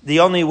say the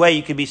only way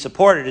you could be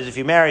supported is if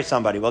you marry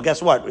somebody. Well,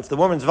 guess what? If the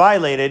woman's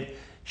violated,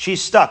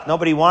 she's stuck.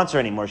 Nobody wants her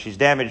anymore. She's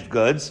damaged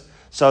goods.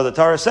 So the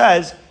Torah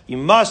says, you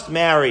must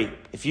marry.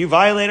 If you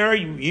violate her,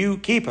 you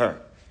keep her.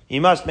 You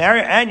must marry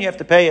her, and you have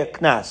to pay a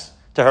knas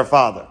to her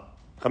father.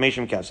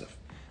 Chamishim kesef.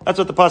 That's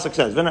what the pasuk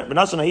says.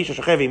 V'nasan ha'isha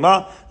shechev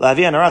ima la'avi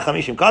anara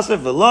chamishim kesef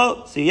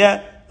v'lo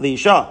siyeh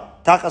li'isha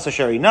tachas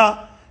asher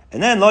ina,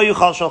 and then lo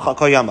yuchal shel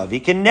chakoyamav. He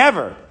can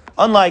never,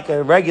 unlike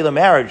a regular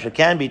marriage that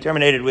can be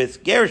terminated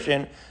with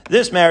gerushin,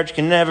 this marriage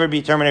can never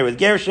be terminated with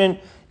gerushin.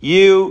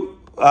 You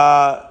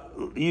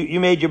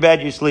made your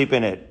bed, you sleep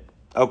in it.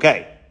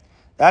 Okay.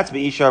 That's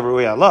b'isha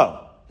v'ruya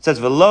lo. It says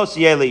v'lo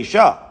siyeh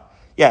li'isha.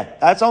 Yeah,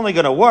 that's only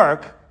going to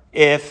work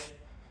if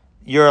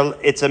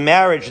it's a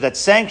marriage that's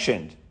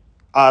sanctioned,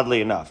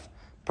 oddly enough.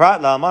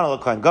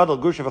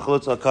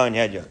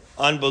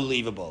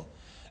 Unbelievable.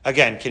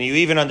 Again, can you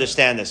even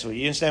understand this?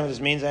 You understand what this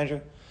means,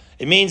 Andrew?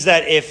 It means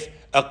that if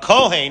a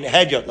Kohen,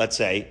 Hedyot, let's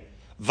say,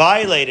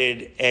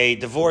 violated a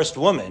divorced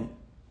woman,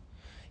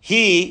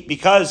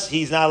 because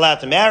he's not allowed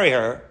to marry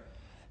her,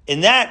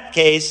 in that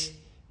case,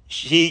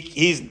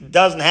 he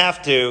doesn't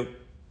have to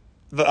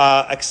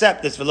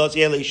accept this v'lo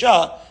tiyeh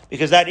li'isha,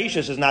 because that isha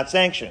is not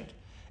sanctioned.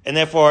 And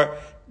therefore,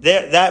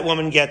 that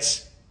woman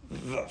gets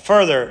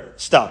further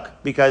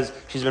stuck, because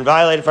she's been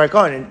violated by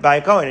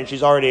a Kohen, and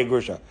she's already a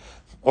grusha.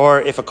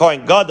 Or if a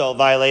Kohen Gadol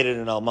violated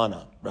an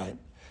almana, right?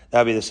 That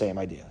would be the same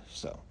idea.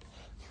 So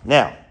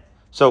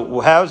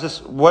how is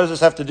this? What does this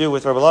have to do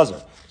with Rabbi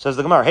Elazar? Says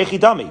the Gemara, Hechi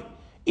dami,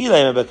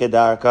 ilay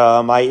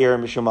mebekedarka ma'ir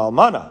mishum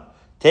almana,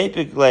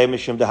 tepikle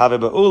mishum dehave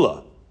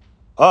be'ula.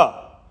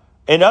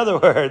 In other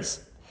words,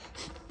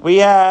 we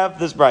have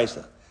this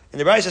brisa, and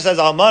the brisa says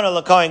almana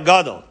l'kohen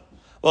gadol.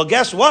 Well,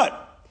 guess what?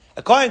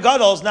 A Kohen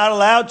Gadol is not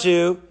allowed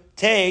to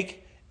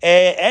take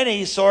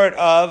any sort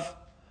of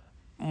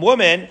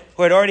woman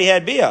who had already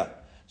had bia.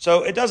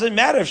 So it doesn't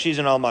matter if she's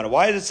an almana.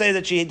 Why does it say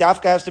that she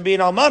dafka has to be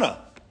an almana?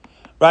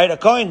 Right? A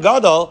Kohen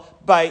Gadol,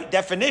 by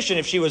definition,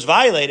 if she was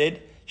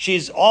violated,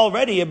 she's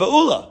already a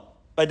be'ula,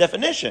 by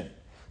definition.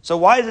 So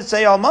why does it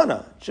say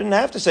almana? It shouldn't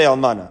have to say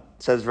almana,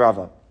 says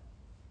Rava.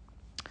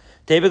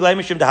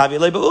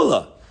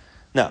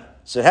 No.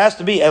 So it has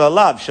to be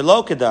elalav,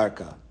 shelo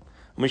kedarka.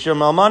 Mishum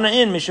almana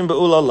in, mishum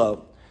be'ula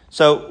lo.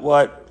 So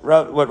what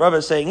Rava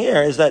is saying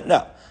here is that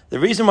no. The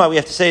reason why we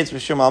have to say it's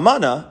mishum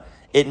almana,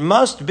 it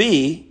must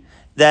be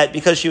that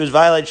because she was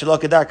violated shelo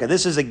kedarka.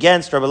 This is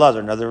against Rabbi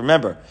Elazar. Now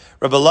remember,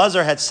 Rabbi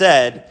Elazar had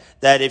said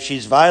that if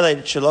she's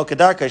violated shelo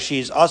kedarka,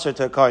 she's asur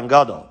to a Kohen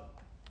Gadol.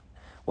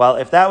 Well,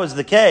 if that was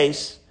the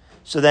case,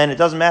 so then it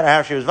doesn't matter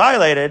how she was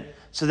violated.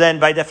 So then,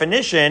 by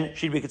definition,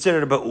 she'd be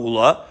considered a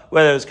ba'ula,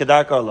 whether it was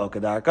kedarka or lo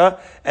kedarka,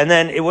 and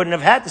then it wouldn't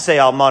have had to say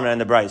almana in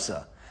the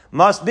brisa.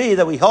 Must be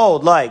that we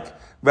hold like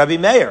Rabbi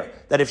Meir,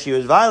 that if she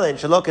was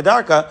violated shelo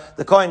kedarka,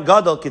 the Kohen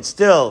Gadol could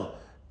still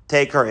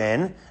take her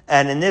in,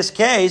 and in this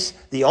case,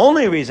 the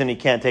only reason he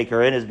can't take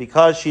her in is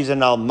because she's an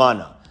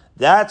almana.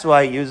 That's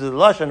why he uses the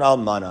lashon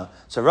almana.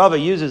 So Rava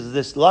uses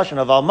this lashon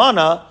of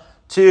almana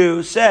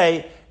to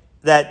say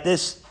that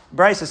this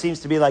brisa seems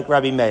to be like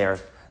Rabbi Meir,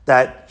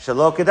 that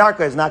shelo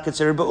kedarka is not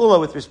considered ba'ula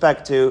with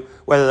respect to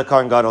whether the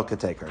Kohen Gadol could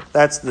take her.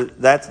 That's the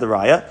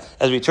raya.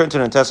 As we turn to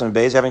the New Testament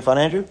base, having fun,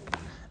 Andrew?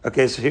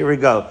 Okay, so here we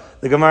go.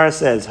 The Gemara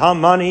says,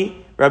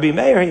 Hamani, Rabbi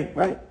Meir,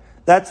 right?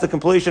 That's the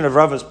completion of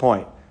Rava's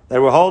point, that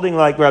we're holding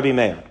like Rabbi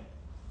Meir.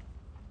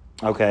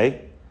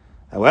 Okay.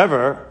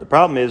 However, the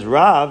problem is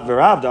Rav,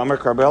 V'Rav, D'Amar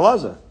Rabbi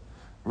Elazar.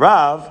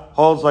 Rav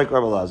holds like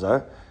Rabbi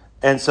Lazar,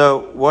 and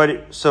so what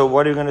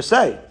are you going to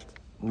say,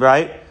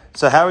 right?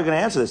 So how are we going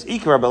to answer this?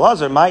 Ik Rabbi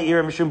Lazar, my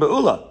ear mishum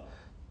be'ula.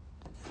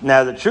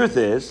 Now the truth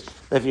is,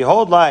 if you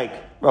hold like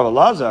Rabbi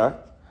Lazar,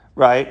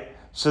 right?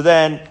 So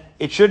then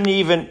it shouldn't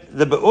even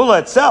the be'ula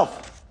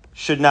itself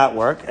should not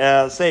work.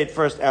 I'll say it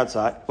first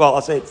outside. Well,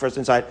 I'll say it first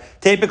inside.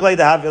 Typically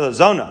the havila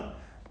zona.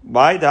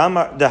 Why the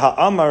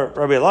ha'amar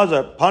Rabbi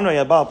Lazar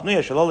panoy abal pnuya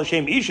shalol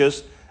l'shem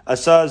ishus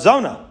asa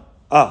zona.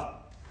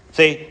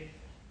 See,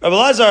 Rabbi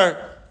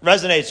Lazar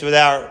resonates with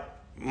our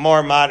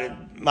more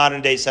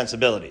modern day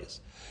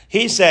sensibilities.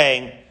 He's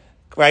saying,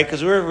 right,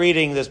 because we're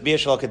reading this Bia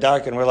Shel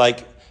Kedarka and we're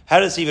like, how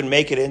does this even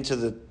make it into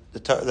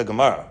the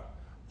Gemara?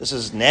 This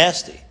is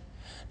nasty.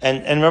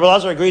 And Rabbi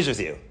Lazar agrees with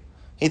you.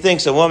 He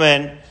thinks a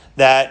woman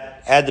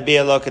that had the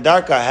Bia Shel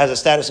Kedarka has a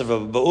status of a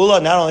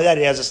Ba'ula. Not only that,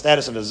 he has a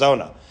status of a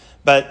Zona.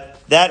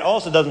 But that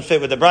also doesn't fit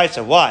with the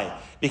Brisa. Why?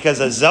 Because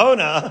a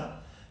Zona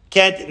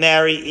can't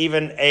marry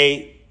even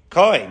a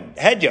Kohen,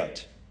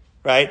 Hedyot.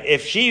 Right?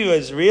 If she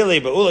was really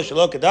Ba'ula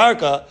Shelo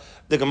Kedarka,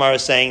 the Gemara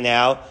is saying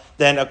now,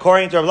 then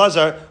according to Rabbi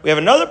Lazar, we have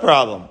another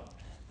problem.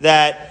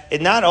 That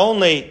it not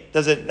only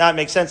does it not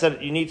make sense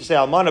that you need to say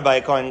Almana by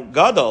a Kohen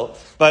Gadol,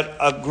 but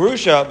a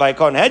Grusha by a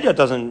Kohen Hedyot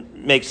doesn't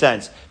make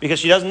sense. Because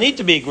she doesn't need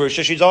to be a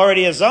Grusha, she's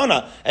already a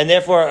Zona, and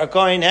therefore a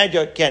Kohen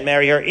Hedyot can't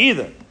marry her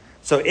either.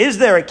 So is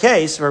there a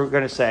case, where we're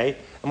going to say,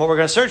 and what we're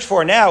going to search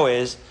for now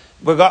is,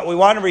 we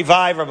want to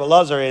revive Rabbi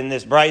Lazar in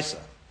this Brisa.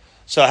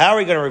 So how are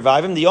we going to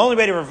revive him? The only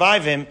way to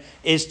revive him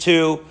is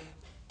to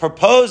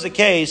propose a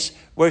case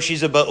where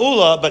she's a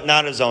Ba'ula but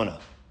not a Zona.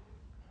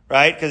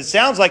 Right? Because it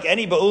sounds like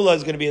any Ba'ula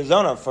is going to be a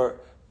Zona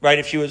right?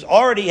 If she was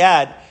already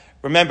had,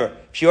 remember,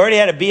 she already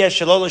had a Bia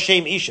Shalol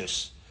L'Shem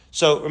Ishus.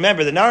 So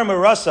remember, the Nara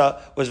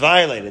Marasa was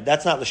violated.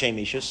 That's not L'Shem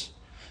Ishus.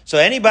 So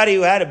anybody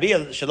who had a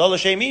Bia Shalol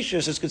L'Shem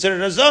Ishus is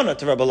considered a Zona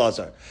to Rabbi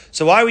Lazar.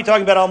 So why are we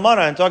talking about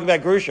Almana and talking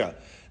about Grusha?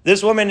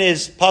 This woman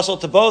is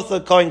puzzled to both a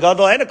Kohen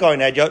Gadol and a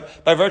Kohen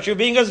Hedyot by virtue of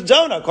being a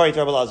Zona, according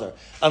to Rabbi Lazar.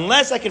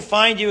 Unless I can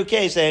find you a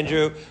case,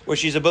 Andrew, where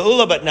she's a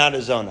Ba'ula but not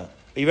a Zona.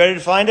 Are you ready to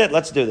find it?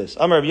 Let's do this.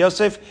 Amar Rabbi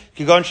Yosef,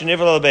 Kigon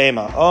Shenivel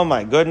Al-Behema. Oh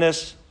my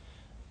goodness.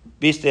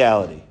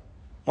 Bestiality.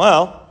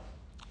 Well,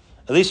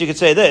 at least you could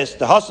say this.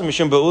 The Hasam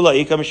Mishum Ba'ula,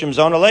 Ika Mishum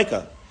Zona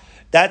Leka.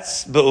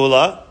 That's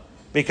Ba'ula,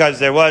 because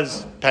there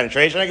was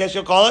penetration, I guess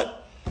you'll call it.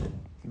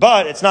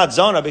 But it's not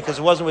Zona because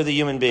it wasn't with a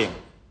human being.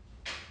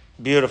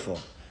 Beautiful.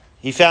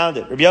 He found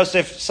it. Rabbi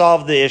Yosef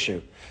solved the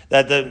issue.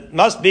 That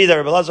must be that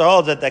Rabbi Lazar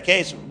holds that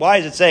case. Why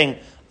is it saying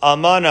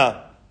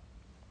Almana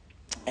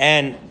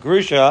and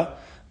Grusha?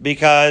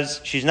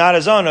 Because she's not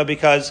a Zona,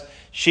 because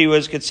she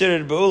was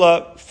considered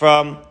Ba'ula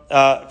from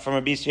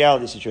a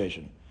bestiality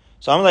situation.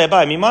 So Amalei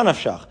Abaye, Mima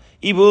Nafshach.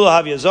 I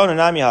Ba'ula havya Zona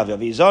nami havya.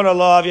 Vi Zona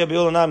lo havya,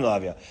 Ba'ula nami lo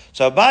havya.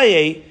 So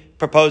Abaye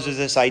proposes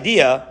this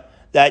idea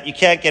that you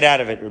can't get out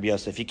of it, Rabbi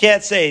Yosef. You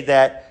can't say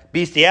that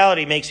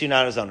bestiality makes you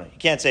not a Zona. You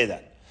can't say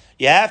that.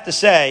 You have to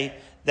say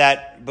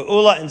that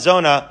Ba'ula and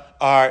Zona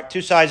are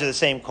two sides of the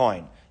same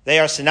coin. They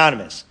are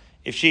synonymous.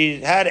 If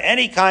she had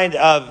any kind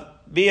of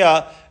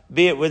Bia,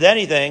 be it with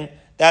anything,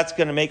 that's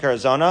going to make her a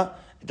Zona.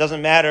 It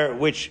doesn't matter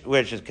which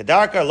is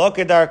Kedarka, Lo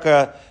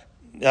Kedarka,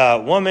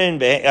 woman,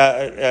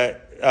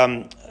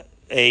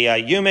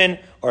 a human,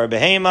 or a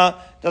Behema.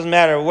 Doesn't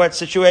matter what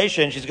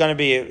situation she's going to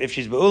be. If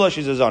she's Ba'ula,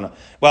 she's a Zona.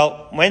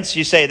 Well, once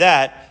you say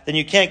that, then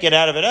you can't get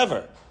out of it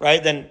ever,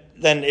 right? Then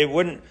it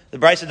wouldn't, the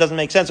Brisa doesn't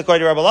make sense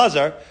according to Rabbi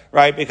Lazar,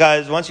 right?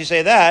 Because once you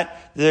say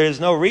that, there's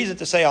no reason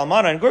to say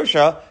Almana and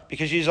Grusha,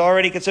 because she's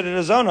already considered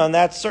a Zona, and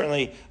that's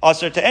certainly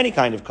also to any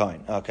kind of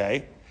coin,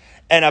 okay?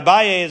 And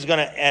Abaye is going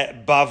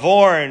to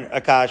bavorn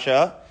a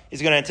kasha.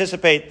 He's going to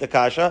anticipate the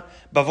kasha.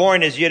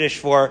 Bavorn is Yiddish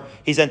for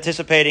he's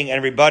anticipating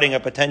and rebutting a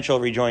potential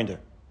rejoinder.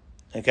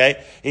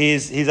 Okay?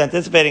 He's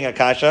anticipating a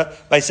kasha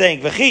by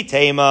saying, V'chi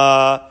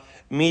tema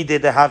mi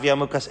did havya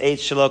mukas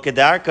eitz shelo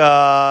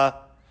kedarka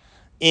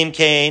im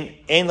kain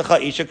ein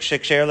lecha isha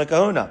sheksher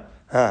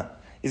lekahuna.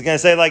 He's going to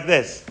say it like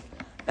this.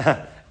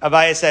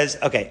 Abaye says,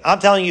 okay, I'm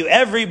telling you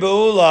every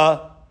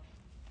Ba'ula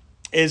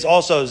is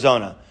also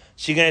Zona.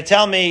 So you're going to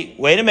tell me,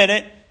 wait a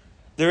minute,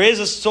 there is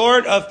a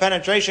sort of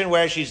penetration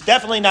where she's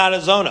definitely not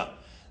a Zona.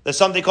 There's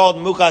something called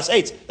Mukas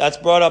Eitz. That's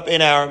brought up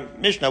in our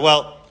Mishnah.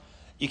 Well,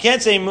 you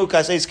can't say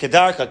Mukas Eitz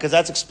Kedarka, because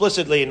that's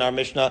explicitly in our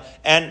Mishnah,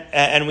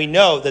 and we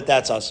know that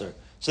that's Asur.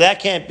 So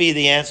that can't be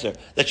the answer,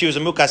 that she was a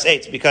Mukas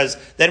Eitz, because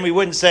then we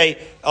wouldn't say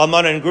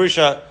Almana and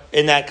Grusha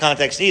in that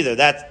context either.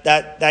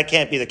 That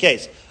can't be the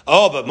case.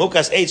 Oh, but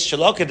Mukas Eitz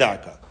Shelo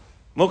Kedarka.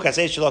 Mukas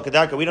Eitz Shelo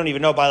Kedarka, we don't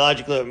even know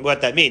biologically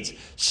what that means.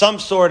 Some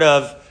sort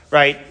of,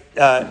 right,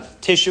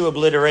 tissue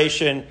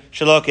obliteration,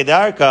 Shelo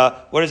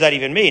Kedarka, what does that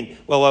even mean?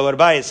 Well, what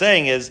Abaye is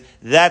saying is,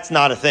 that's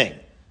not a thing.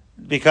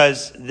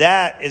 Because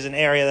that is an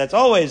area that's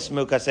always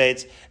Mukas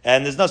Eitz,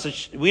 and there's no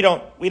such, we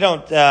don't, in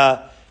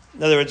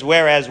other words,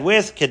 whereas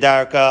with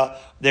Kedarka,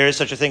 there is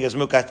such a thing as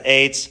Mukas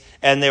Eitz,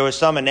 and there was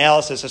some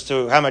analysis as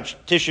to how much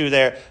tissue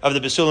there of the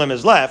Basulim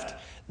is left,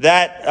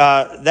 that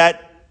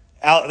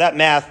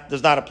math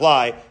does not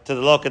apply to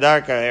the Lo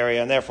Kedarka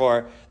area, and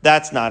therefore,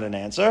 that's not an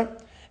answer.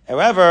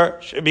 However,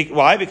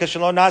 why? Because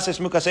shalom nases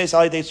mukaseis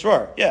ali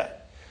deisror. Yeah.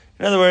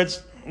 In other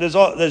words, there's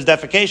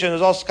defecation,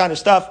 there's all kind of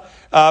stuff.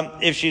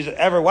 If she's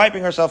ever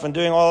wiping herself and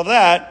doing all of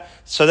that,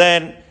 so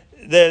then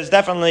there's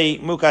definitely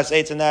mukas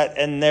eitz in that,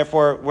 and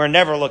therefore we're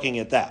never looking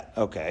at that.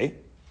 Okay.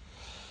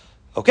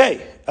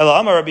 Ela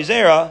Amar Rabbi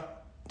Zera.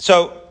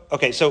 So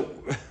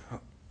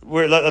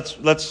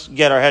let's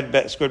get our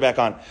head screwed back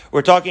on.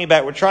 We're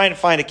trying to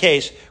find a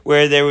case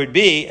where there would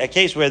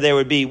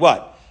be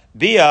what?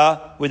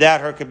 Bia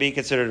without her could be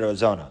considered a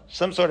zona.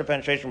 Some sort of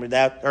penetration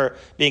without her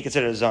being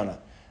considered a zona.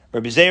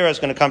 Rabbi Zera is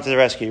going to come to the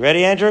rescue.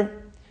 Ready, Andrew?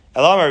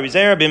 Elam Rabbi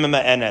Zera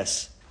bimma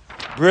enes.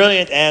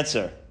 Brilliant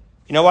answer.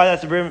 You know why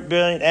that's a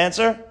brilliant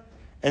answer?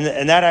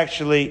 And that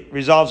actually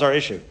resolves our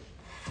issue.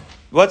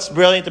 What's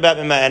brilliant about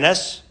bimma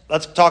enes?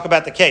 Let's talk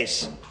about the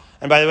case.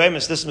 And by the way,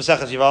 this is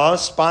Maseches Yevamot,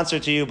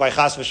 sponsored to you by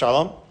Chas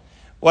v'Shalom.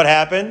 What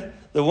happened?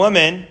 The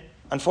woman,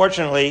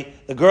 unfortunately,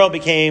 the girl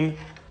became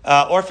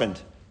orphaned.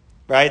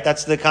 Right?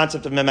 That's the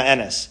concept of bimma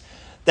enes.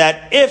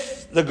 That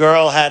if the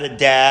girl had a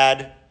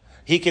dad,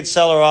 he could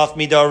sell her off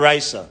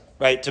midoraisa,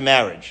 right, to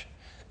marriage.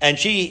 And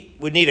she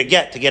would need a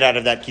get to get out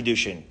of that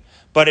kiddushin.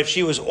 But if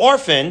she was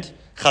orphaned,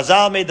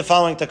 Chazal made the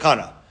following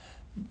takana.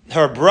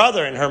 Her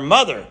brother and her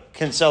mother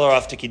can sell her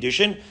off to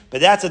kiddushin,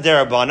 but that's a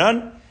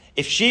derabanan.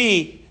 If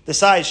she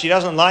decides she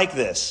doesn't like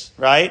this,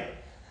 right,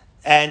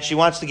 and she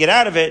wants to get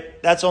out of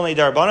it, that's only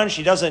derabanan.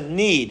 She doesn't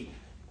need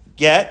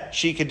get.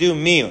 She could do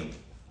miyun.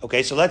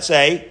 Okay, so let's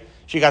say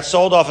she got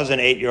sold off as an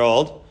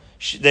 8-year-old.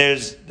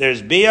 There's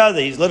Bia, that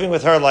he's living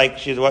with her like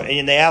she's,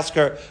 and they ask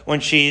her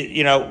when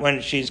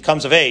she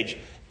comes of age,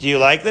 do you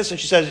like this? And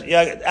she says,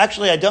 yeah,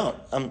 actually I don't.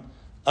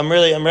 I'm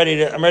ready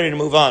to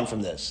move on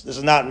from this. This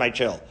is not my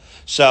chill.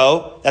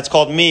 So that's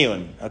called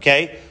miyun.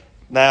 Okay.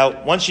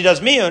 Now, once she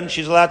does miyun,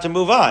 she's allowed to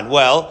move on.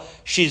 Well,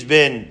 she's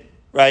been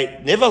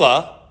right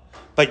nivala,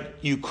 but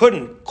you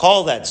couldn't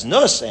call that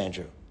znus,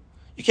 Andrew.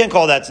 You can't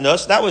call that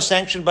znus. That was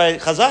sanctioned by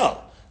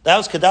Chazal. That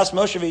was Kadas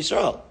Moshe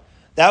v'Yisrael.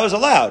 That was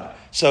allowed.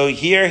 So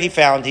here he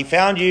found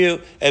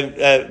you a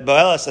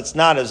Boelas that's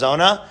not a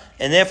zona,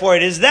 and therefore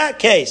it is that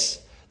case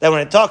that when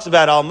it talks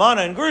about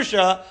Almana and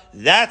Grusha,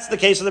 that's the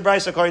case of the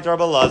Brisa according to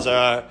Rabbi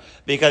Lazar,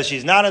 because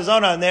she's not a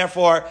zona, and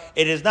therefore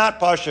it is not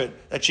pashut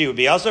that she would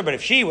be also. But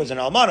if she was an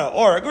Almana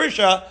or a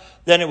Grusha,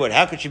 then it would.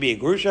 How could she be a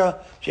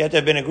Grusha? She had to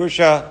have been a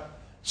Grusha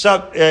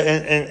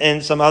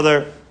in some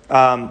other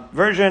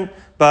version,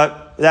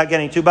 but without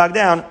getting too bogged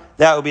down,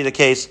 that would be the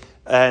case,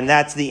 and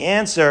that's the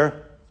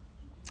answer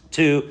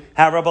to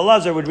how Rabbi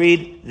Lazar would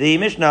read the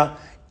Mishnah,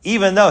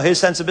 even though his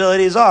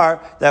sensibilities are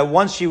that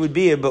once she would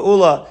be a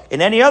Be'ula, in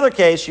any other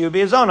case, she would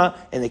be a Zona.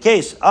 In the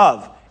case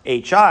of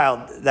a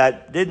child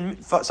that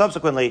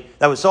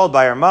that was sold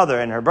by her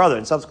mother and her brother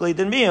and subsequently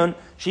didn't miyun,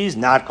 she's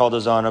not called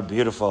a Zona.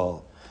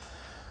 Beautiful.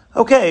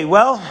 Okay,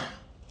 well,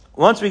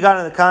 once we got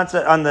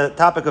on the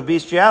topic of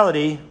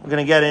bestiality, we're going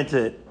to get into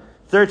it.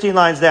 13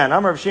 lines down.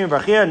 Amar Rav Shimon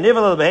bar Chiya,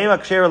 nivel behema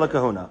ksher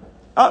lekahuna.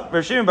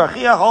 Rav Shimon bar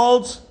Chiya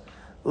holds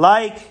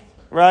like,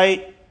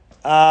 right,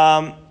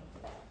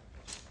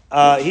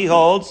 he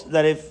holds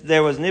that if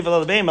there was nivel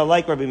al-behema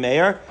like Rabbi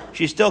Meir,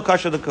 she's still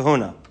kosher the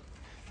kahuna.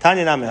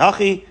 Tanya nami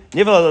hachi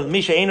nivel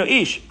al-misha eno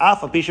ish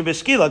afa pisha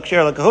beskila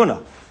ksher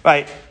kahuna.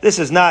 Right. This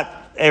is not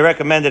a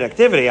recommended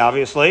activity,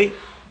 obviously,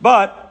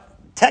 but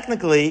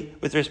technically,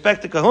 with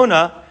respect to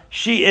kahuna,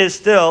 she is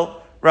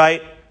still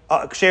right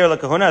ksher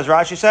kahuna, as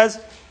Rashi says.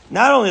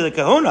 Not only the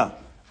kahuna,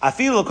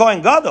 afilu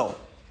kohen gadol,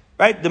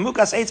 right? The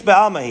mukas eitz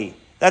be'almahi.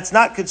 That's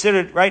not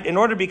considered, right? In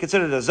order to be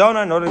considered a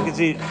zona, in order to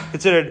be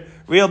considered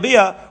real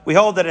bia, we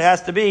hold that it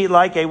has to be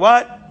like a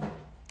what?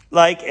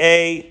 Like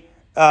a,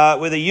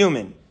 with a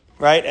human,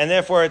 right? And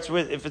therefore,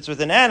 if it's with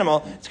an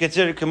animal, it's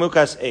considered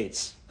kamukas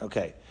eitz.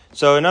 Okay.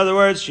 So in other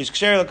words, she's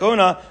ksher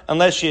l'kahuna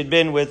unless she had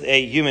been with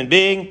a human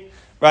being,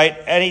 right?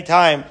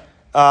 Anytime.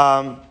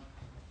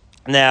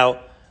 Now,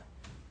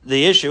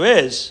 the issue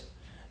is,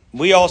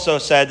 we also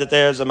said that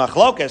there's a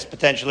machlokas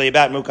potentially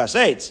about mukas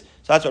eitz.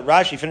 So that's what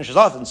Rashi finishes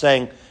off in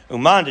saying,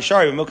 Uman de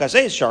shari mukas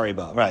eitz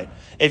shariba. Right.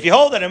 If you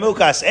hold that a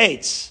mukas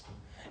eitz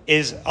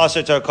is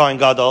aser to a kohen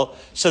gadol,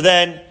 so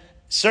then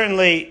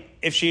certainly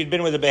if she had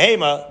been with a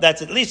behema,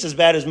 that's at least as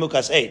bad as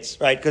mukas eitz,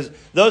 right? Because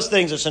those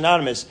things are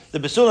synonymous. The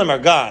besulim are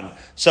gone.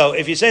 So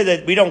if you say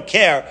that we don't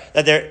care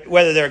that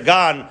whether they're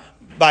gone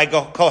by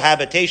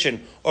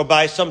cohabitation or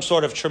by some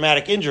sort of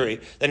traumatic injury,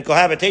 then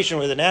cohabitation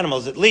with an animal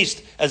is at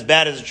least as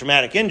bad as a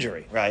traumatic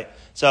injury, right?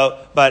 So,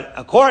 but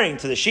according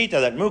to the shita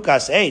that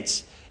mukas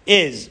eitz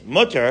is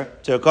mutter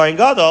to a kohen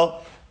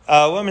gadol,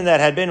 a woman that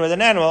had been with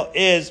an animal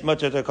is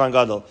mutter to a kohen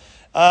gadol.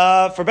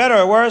 For better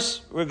or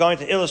worse, we're going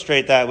to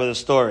illustrate that with a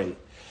story.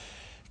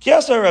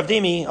 Kiasa Rav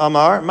Dimi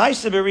Amar,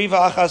 Maisa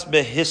beriva achas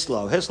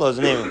behislo. Hislo is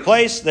the name of a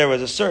place. There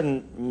was a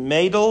certain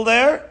maidel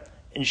there,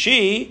 and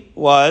she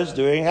was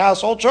doing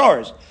household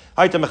chores.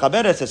 Haita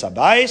mechabedes es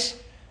habayis,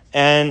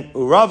 and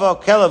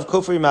urava kelev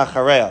kufri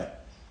machareo.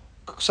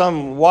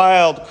 Some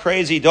wild,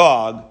 crazy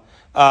dog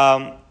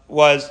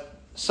was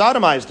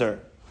sodomized her.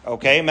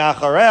 Okay,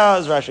 machareo,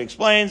 as Rashi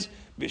explains,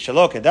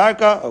 shelo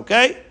kedarka.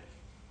 Okay,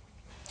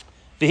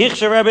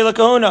 v'hichshe Rabbi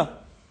lekahuna.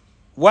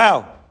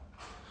 Wow.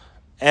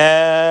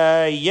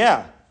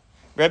 Yeah.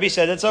 Rebbe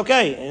said it's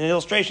okay. An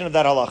illustration of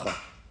that halacha.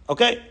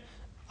 Okay.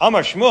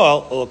 Amar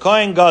Shmuel, ul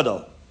Kohen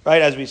Gadol.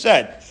 Right, as we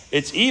said,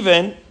 it's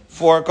even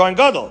for Kohen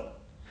Gadol.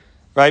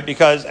 Right,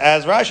 because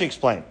as Rashi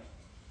explained,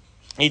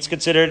 it's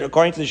considered,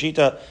 according to the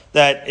Shita,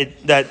 that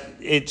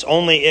it's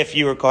only if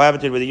you were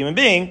cohabited with a human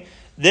being,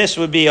 this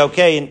would be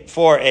okay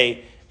for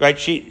a, right,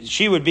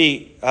 she would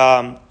be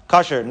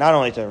kosher not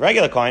only to a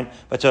regular Kohen,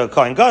 but to a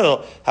Kohen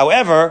Gadol.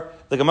 However,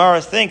 the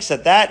Gemara thinks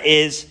that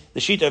is,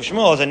 the Shita of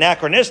Shmuel is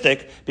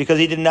anachronistic because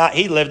he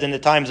lived in the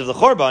times of the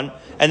Chorban,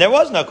 and there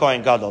was no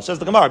Kohen Gadol. Says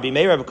the Gemara,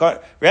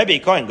 Bimei Rebbe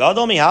Kohen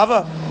Gadol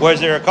mihava? Was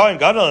there a Kohen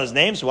Gadol in his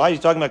name? So why is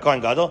he talking about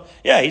Kohen Gadol?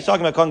 Yeah, he's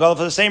talking about Kohen Gadol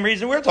for the same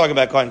reason we're talking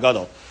about Kohen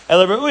Gadol.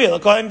 Ela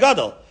Re'uya Kohen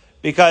Gadol.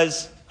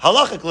 Because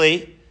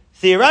halachically,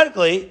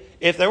 theoretically,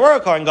 if there were a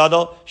Kohen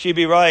Gadol, she'd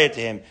be raya to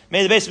him.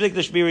 May the base of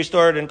Mikdash be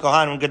restored and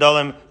Kohanim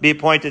Gadolim be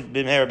appointed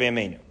b'mehera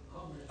b'yameinu.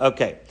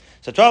 Okay.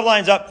 So 12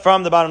 lines up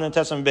from the bottom of the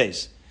Testament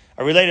base.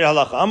 A related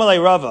halacha.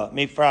 Amalei Rava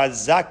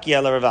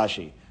mifrazakia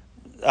l'Ravashi.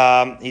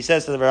 He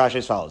says to the Ravashi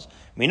as follows: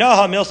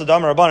 Minaha milsa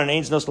damar rabbanan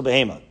ain't znusla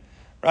behema.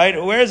 Right?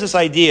 Where is this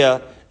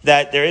idea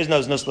that there is no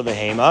znusla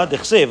behema?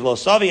 D'chsiv lo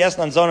savi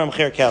esnan zonim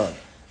mechir kelev.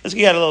 This can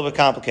get a little bit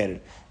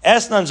complicated.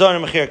 Esnan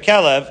zonim mechir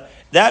kelev.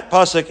 That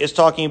pasuk is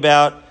talking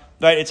about,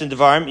 right? It's in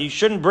Devarim. You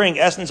shouldn't bring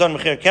esnan zonim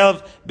mechir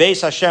kelev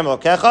beis Hashem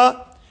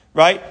lokecha.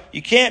 Right?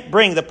 You can't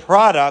bring the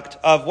product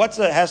of, what's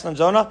the Esnan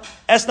Zona?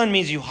 Esnan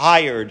means you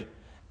hired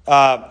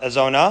a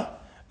Zona,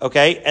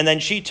 okay? And then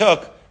she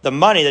took the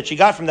money that she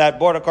got from that,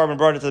 bought a korban,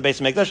 brought it to the base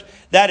of Mikdash.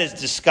 That is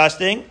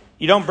disgusting.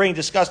 You don't bring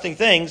disgusting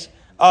things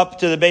up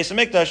to the base of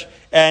Mikdash.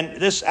 And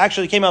this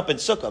actually came up in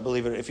Sukkah,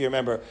 believe it, if you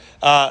remember.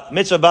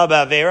 Mitzvah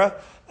Baba Avera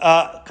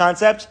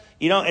concept.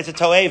 It's a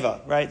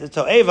to'eva, right? The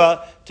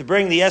to'eva to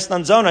bring the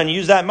Esnan Zona and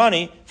use that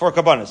money for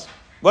karbanos.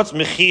 What's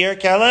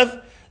Mechir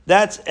Kalev?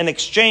 That's an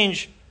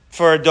exchange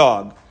for a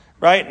dog,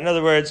 right? In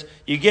other words,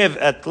 you give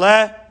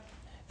etleh,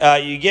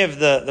 you give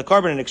the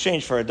korban in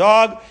exchange for a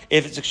dog.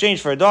 If it's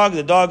exchanged for a dog,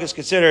 the dog is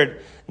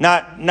considered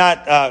not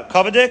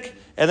kavadik,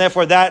 and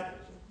therefore that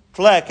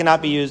tleh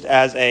cannot be used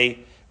as a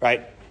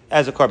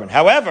korban.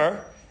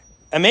 However,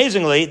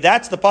 amazingly,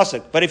 that's the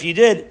pasuk. But if you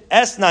did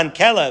esnan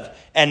kelev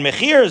and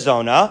mechir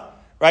zona,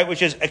 right,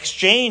 which is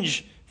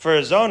exchange for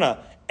a zona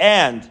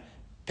and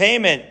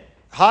payment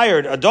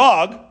hired a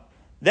dog,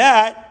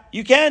 that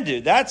you can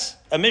do. That's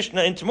a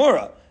Mishnah in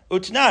Tamura.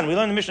 Utnan, we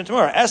learned the Mishnah in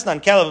Tamura.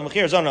 Esnan kelev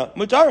mechir zona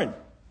mutarin.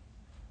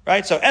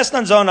 Right? So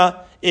esnan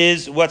zona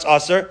is what's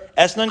aser.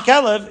 Esnan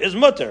kelev is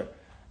mutter.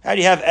 How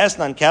do you have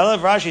esnan kelev?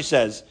 Rashi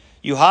says,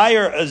 you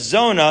hire a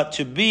zona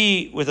to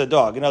be with a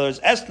dog. In other words,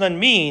 esnan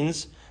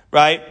means,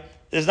 right?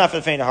 This is not for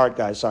the faint of heart,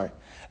 guys, sorry.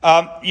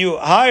 You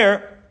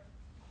hire,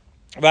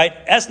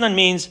 right? Esnan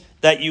means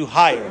that you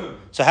hire.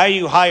 So how do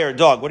you hire a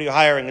dog? What are you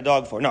hiring a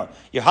dog for? No.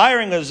 You're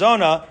hiring a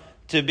zona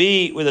to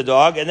be with a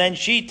dog, and then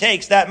she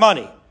takes that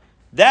money.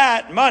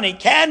 That money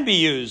can be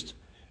used,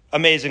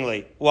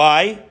 amazingly.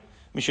 Why?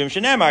 Mishum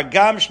shenemar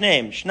gam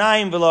shneim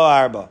shnayim v'lo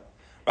arba.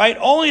 Right?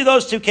 Only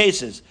those two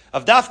cases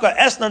of dafka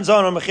esnan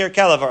zona and mechir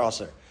kelev are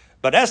aser.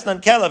 But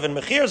esnan kelev and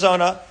mechir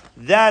zona,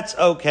 that's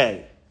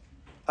okay.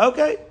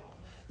 Okay?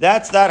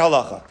 That's that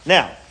halacha.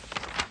 Now,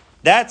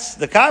 that's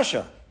the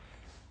kasha.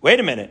 Wait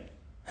a minute.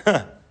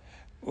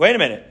 Wait a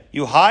minute.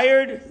 You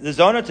hired the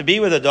zona to be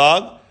with a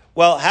dog?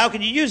 Well, how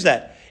can you use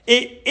that?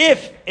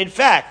 If, in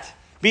fact,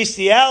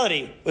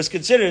 bestiality was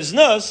considered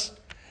znus,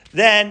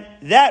 then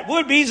that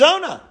would be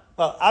zona.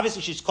 Well,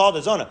 obviously she's called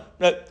a zona.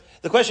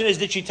 The question is,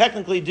 did she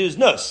technically do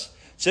znus?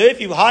 So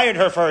if you hired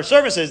her for her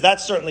services,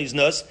 that's certainly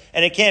znus,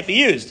 and it can't be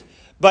used.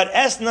 But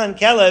esnan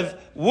kelev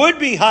would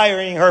be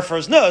hiring her for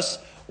znus,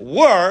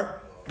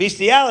 were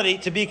bestiality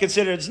to be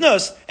considered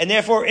znus, and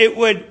therefore it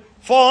would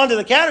fall under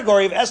the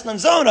category of esnan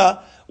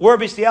zona, were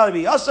bestiality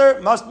be usher,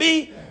 must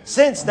be,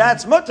 since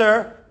that's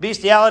mutter,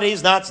 bestiality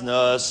is not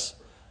znus.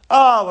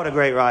 Oh, what a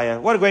great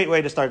raya. What a great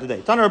way to start the day.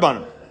 Tana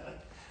Rabbanan.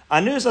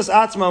 Anusas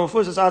atzma,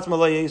 mufusas atzma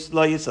lo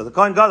yisa. The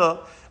Kohen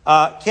Gadol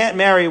can't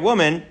marry a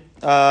woman,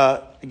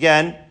 chas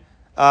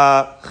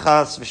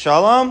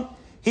v'shalom.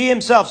 He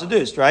himself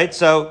seduced, right?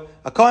 So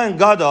a Kohen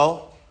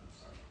Gadol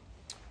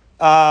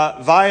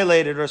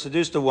violated or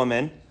seduced a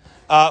woman.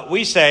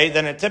 We say that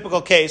in a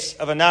typical case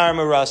of a Nara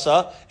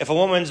Murasa, if a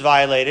woman's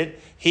violated,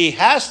 he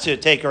has to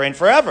take her in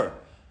forever.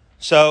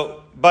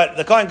 So, but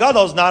the Kohen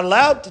Gadol is not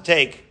allowed to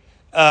take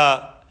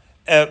a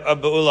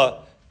Ba'ula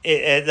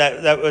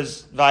that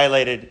was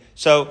violated.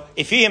 So,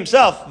 if he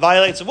himself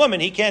violates a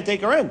woman, he can't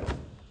take her in.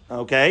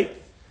 Okay?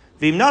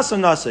 Vim nasa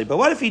nasi. But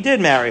what if he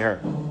did marry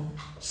her?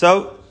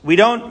 So, we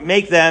don't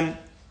make them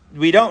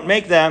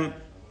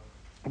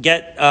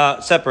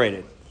get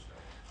separated.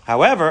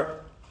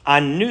 However,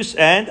 anusas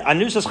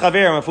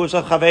chaver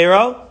mafusas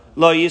chavero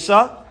lo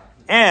yisa.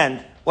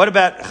 And what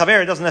about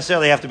chaver? It doesn't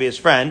necessarily have to be his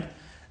friend.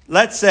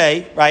 Let's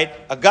say, right,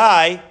 a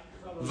guy,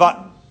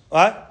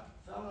 what?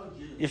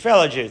 Your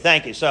fellow Jew,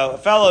 thank you. So a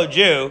fellow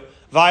Jew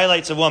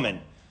violates a woman,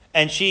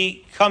 and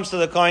she comes to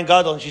the Kohen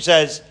Gadol and she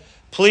says,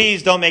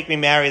 please don't make me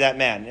marry that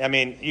man. I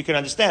mean, you can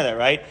understand that,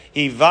 right?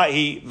 He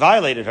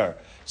violated her.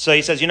 So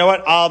he says, you know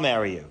what? I'll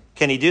marry you.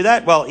 Can he do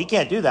that? Well, he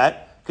can't do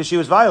that because she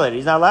was violated.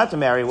 He's not allowed to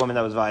marry a woman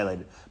that was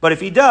violated. But if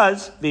he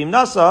does, v'im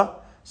nasa,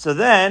 so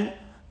then,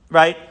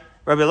 right,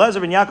 Rabbi Elazar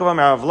ben Yaakov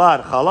Amar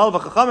Vlad, Chalal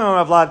v'chachamim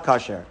Amar Vlad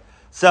kasher.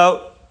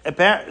 So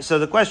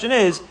the question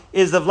is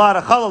the Vlad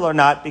a Chalal or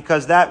not?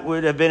 Because that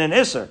would have been an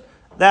Isser.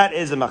 That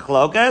is a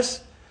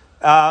Machlokas.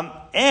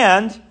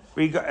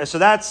 So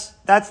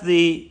that's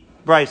the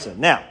Brisa.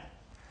 Now,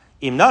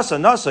 Im Nasa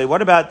Nasoi,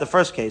 what about the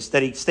first case,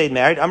 that he stayed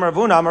married? Amar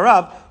Avuna Amar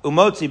Rav,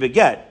 Umotzi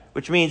beget,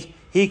 which means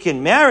he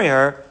can marry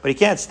her, but he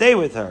can't stay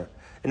with her.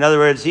 In other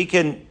words, the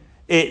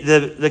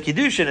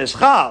Kiddushin is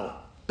Chal.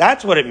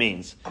 That's what it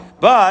means.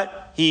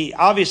 But he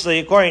obviously,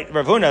 according to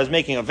Rav Huna, is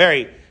making a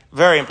very,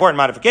 very important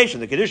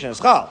modification. The Kiddushin is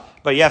Chal,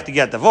 but you have to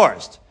get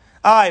divorced.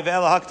 But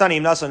that's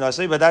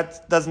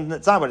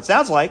not what it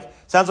sounds like. It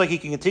sounds like he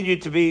can continue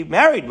to be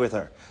married with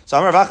her. So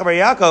Amar Rav Bar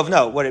Yaakov,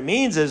 no. What it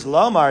means is,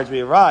 Lomar, as we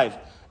arrive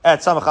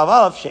at Samach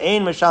Aleph,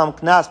 She'ein Misham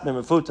Knas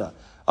B'Mefuta.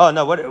 Oh,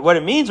 no, what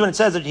it means when it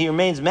says that he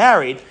remains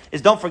married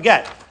is, don't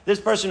forget, this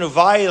person who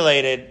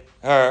violated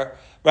her,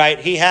 right,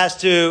 he has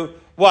to,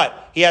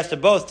 what? He has to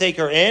both take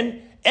her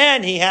in,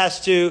 and he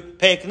has to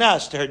pay a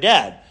knas to her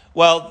dad.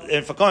 Well,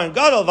 if a Kohen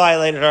Gadol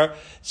violated her,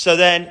 so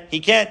then he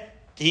can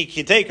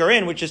take her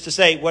in, which is to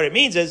say, what it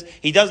means is,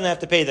 he doesn't have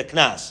to pay the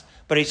knas.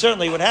 But he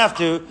certainly would have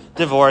to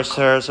divorce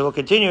her. So we'll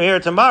continue here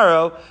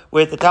tomorrow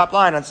with the top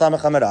line on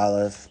Samach Amud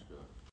Aleph.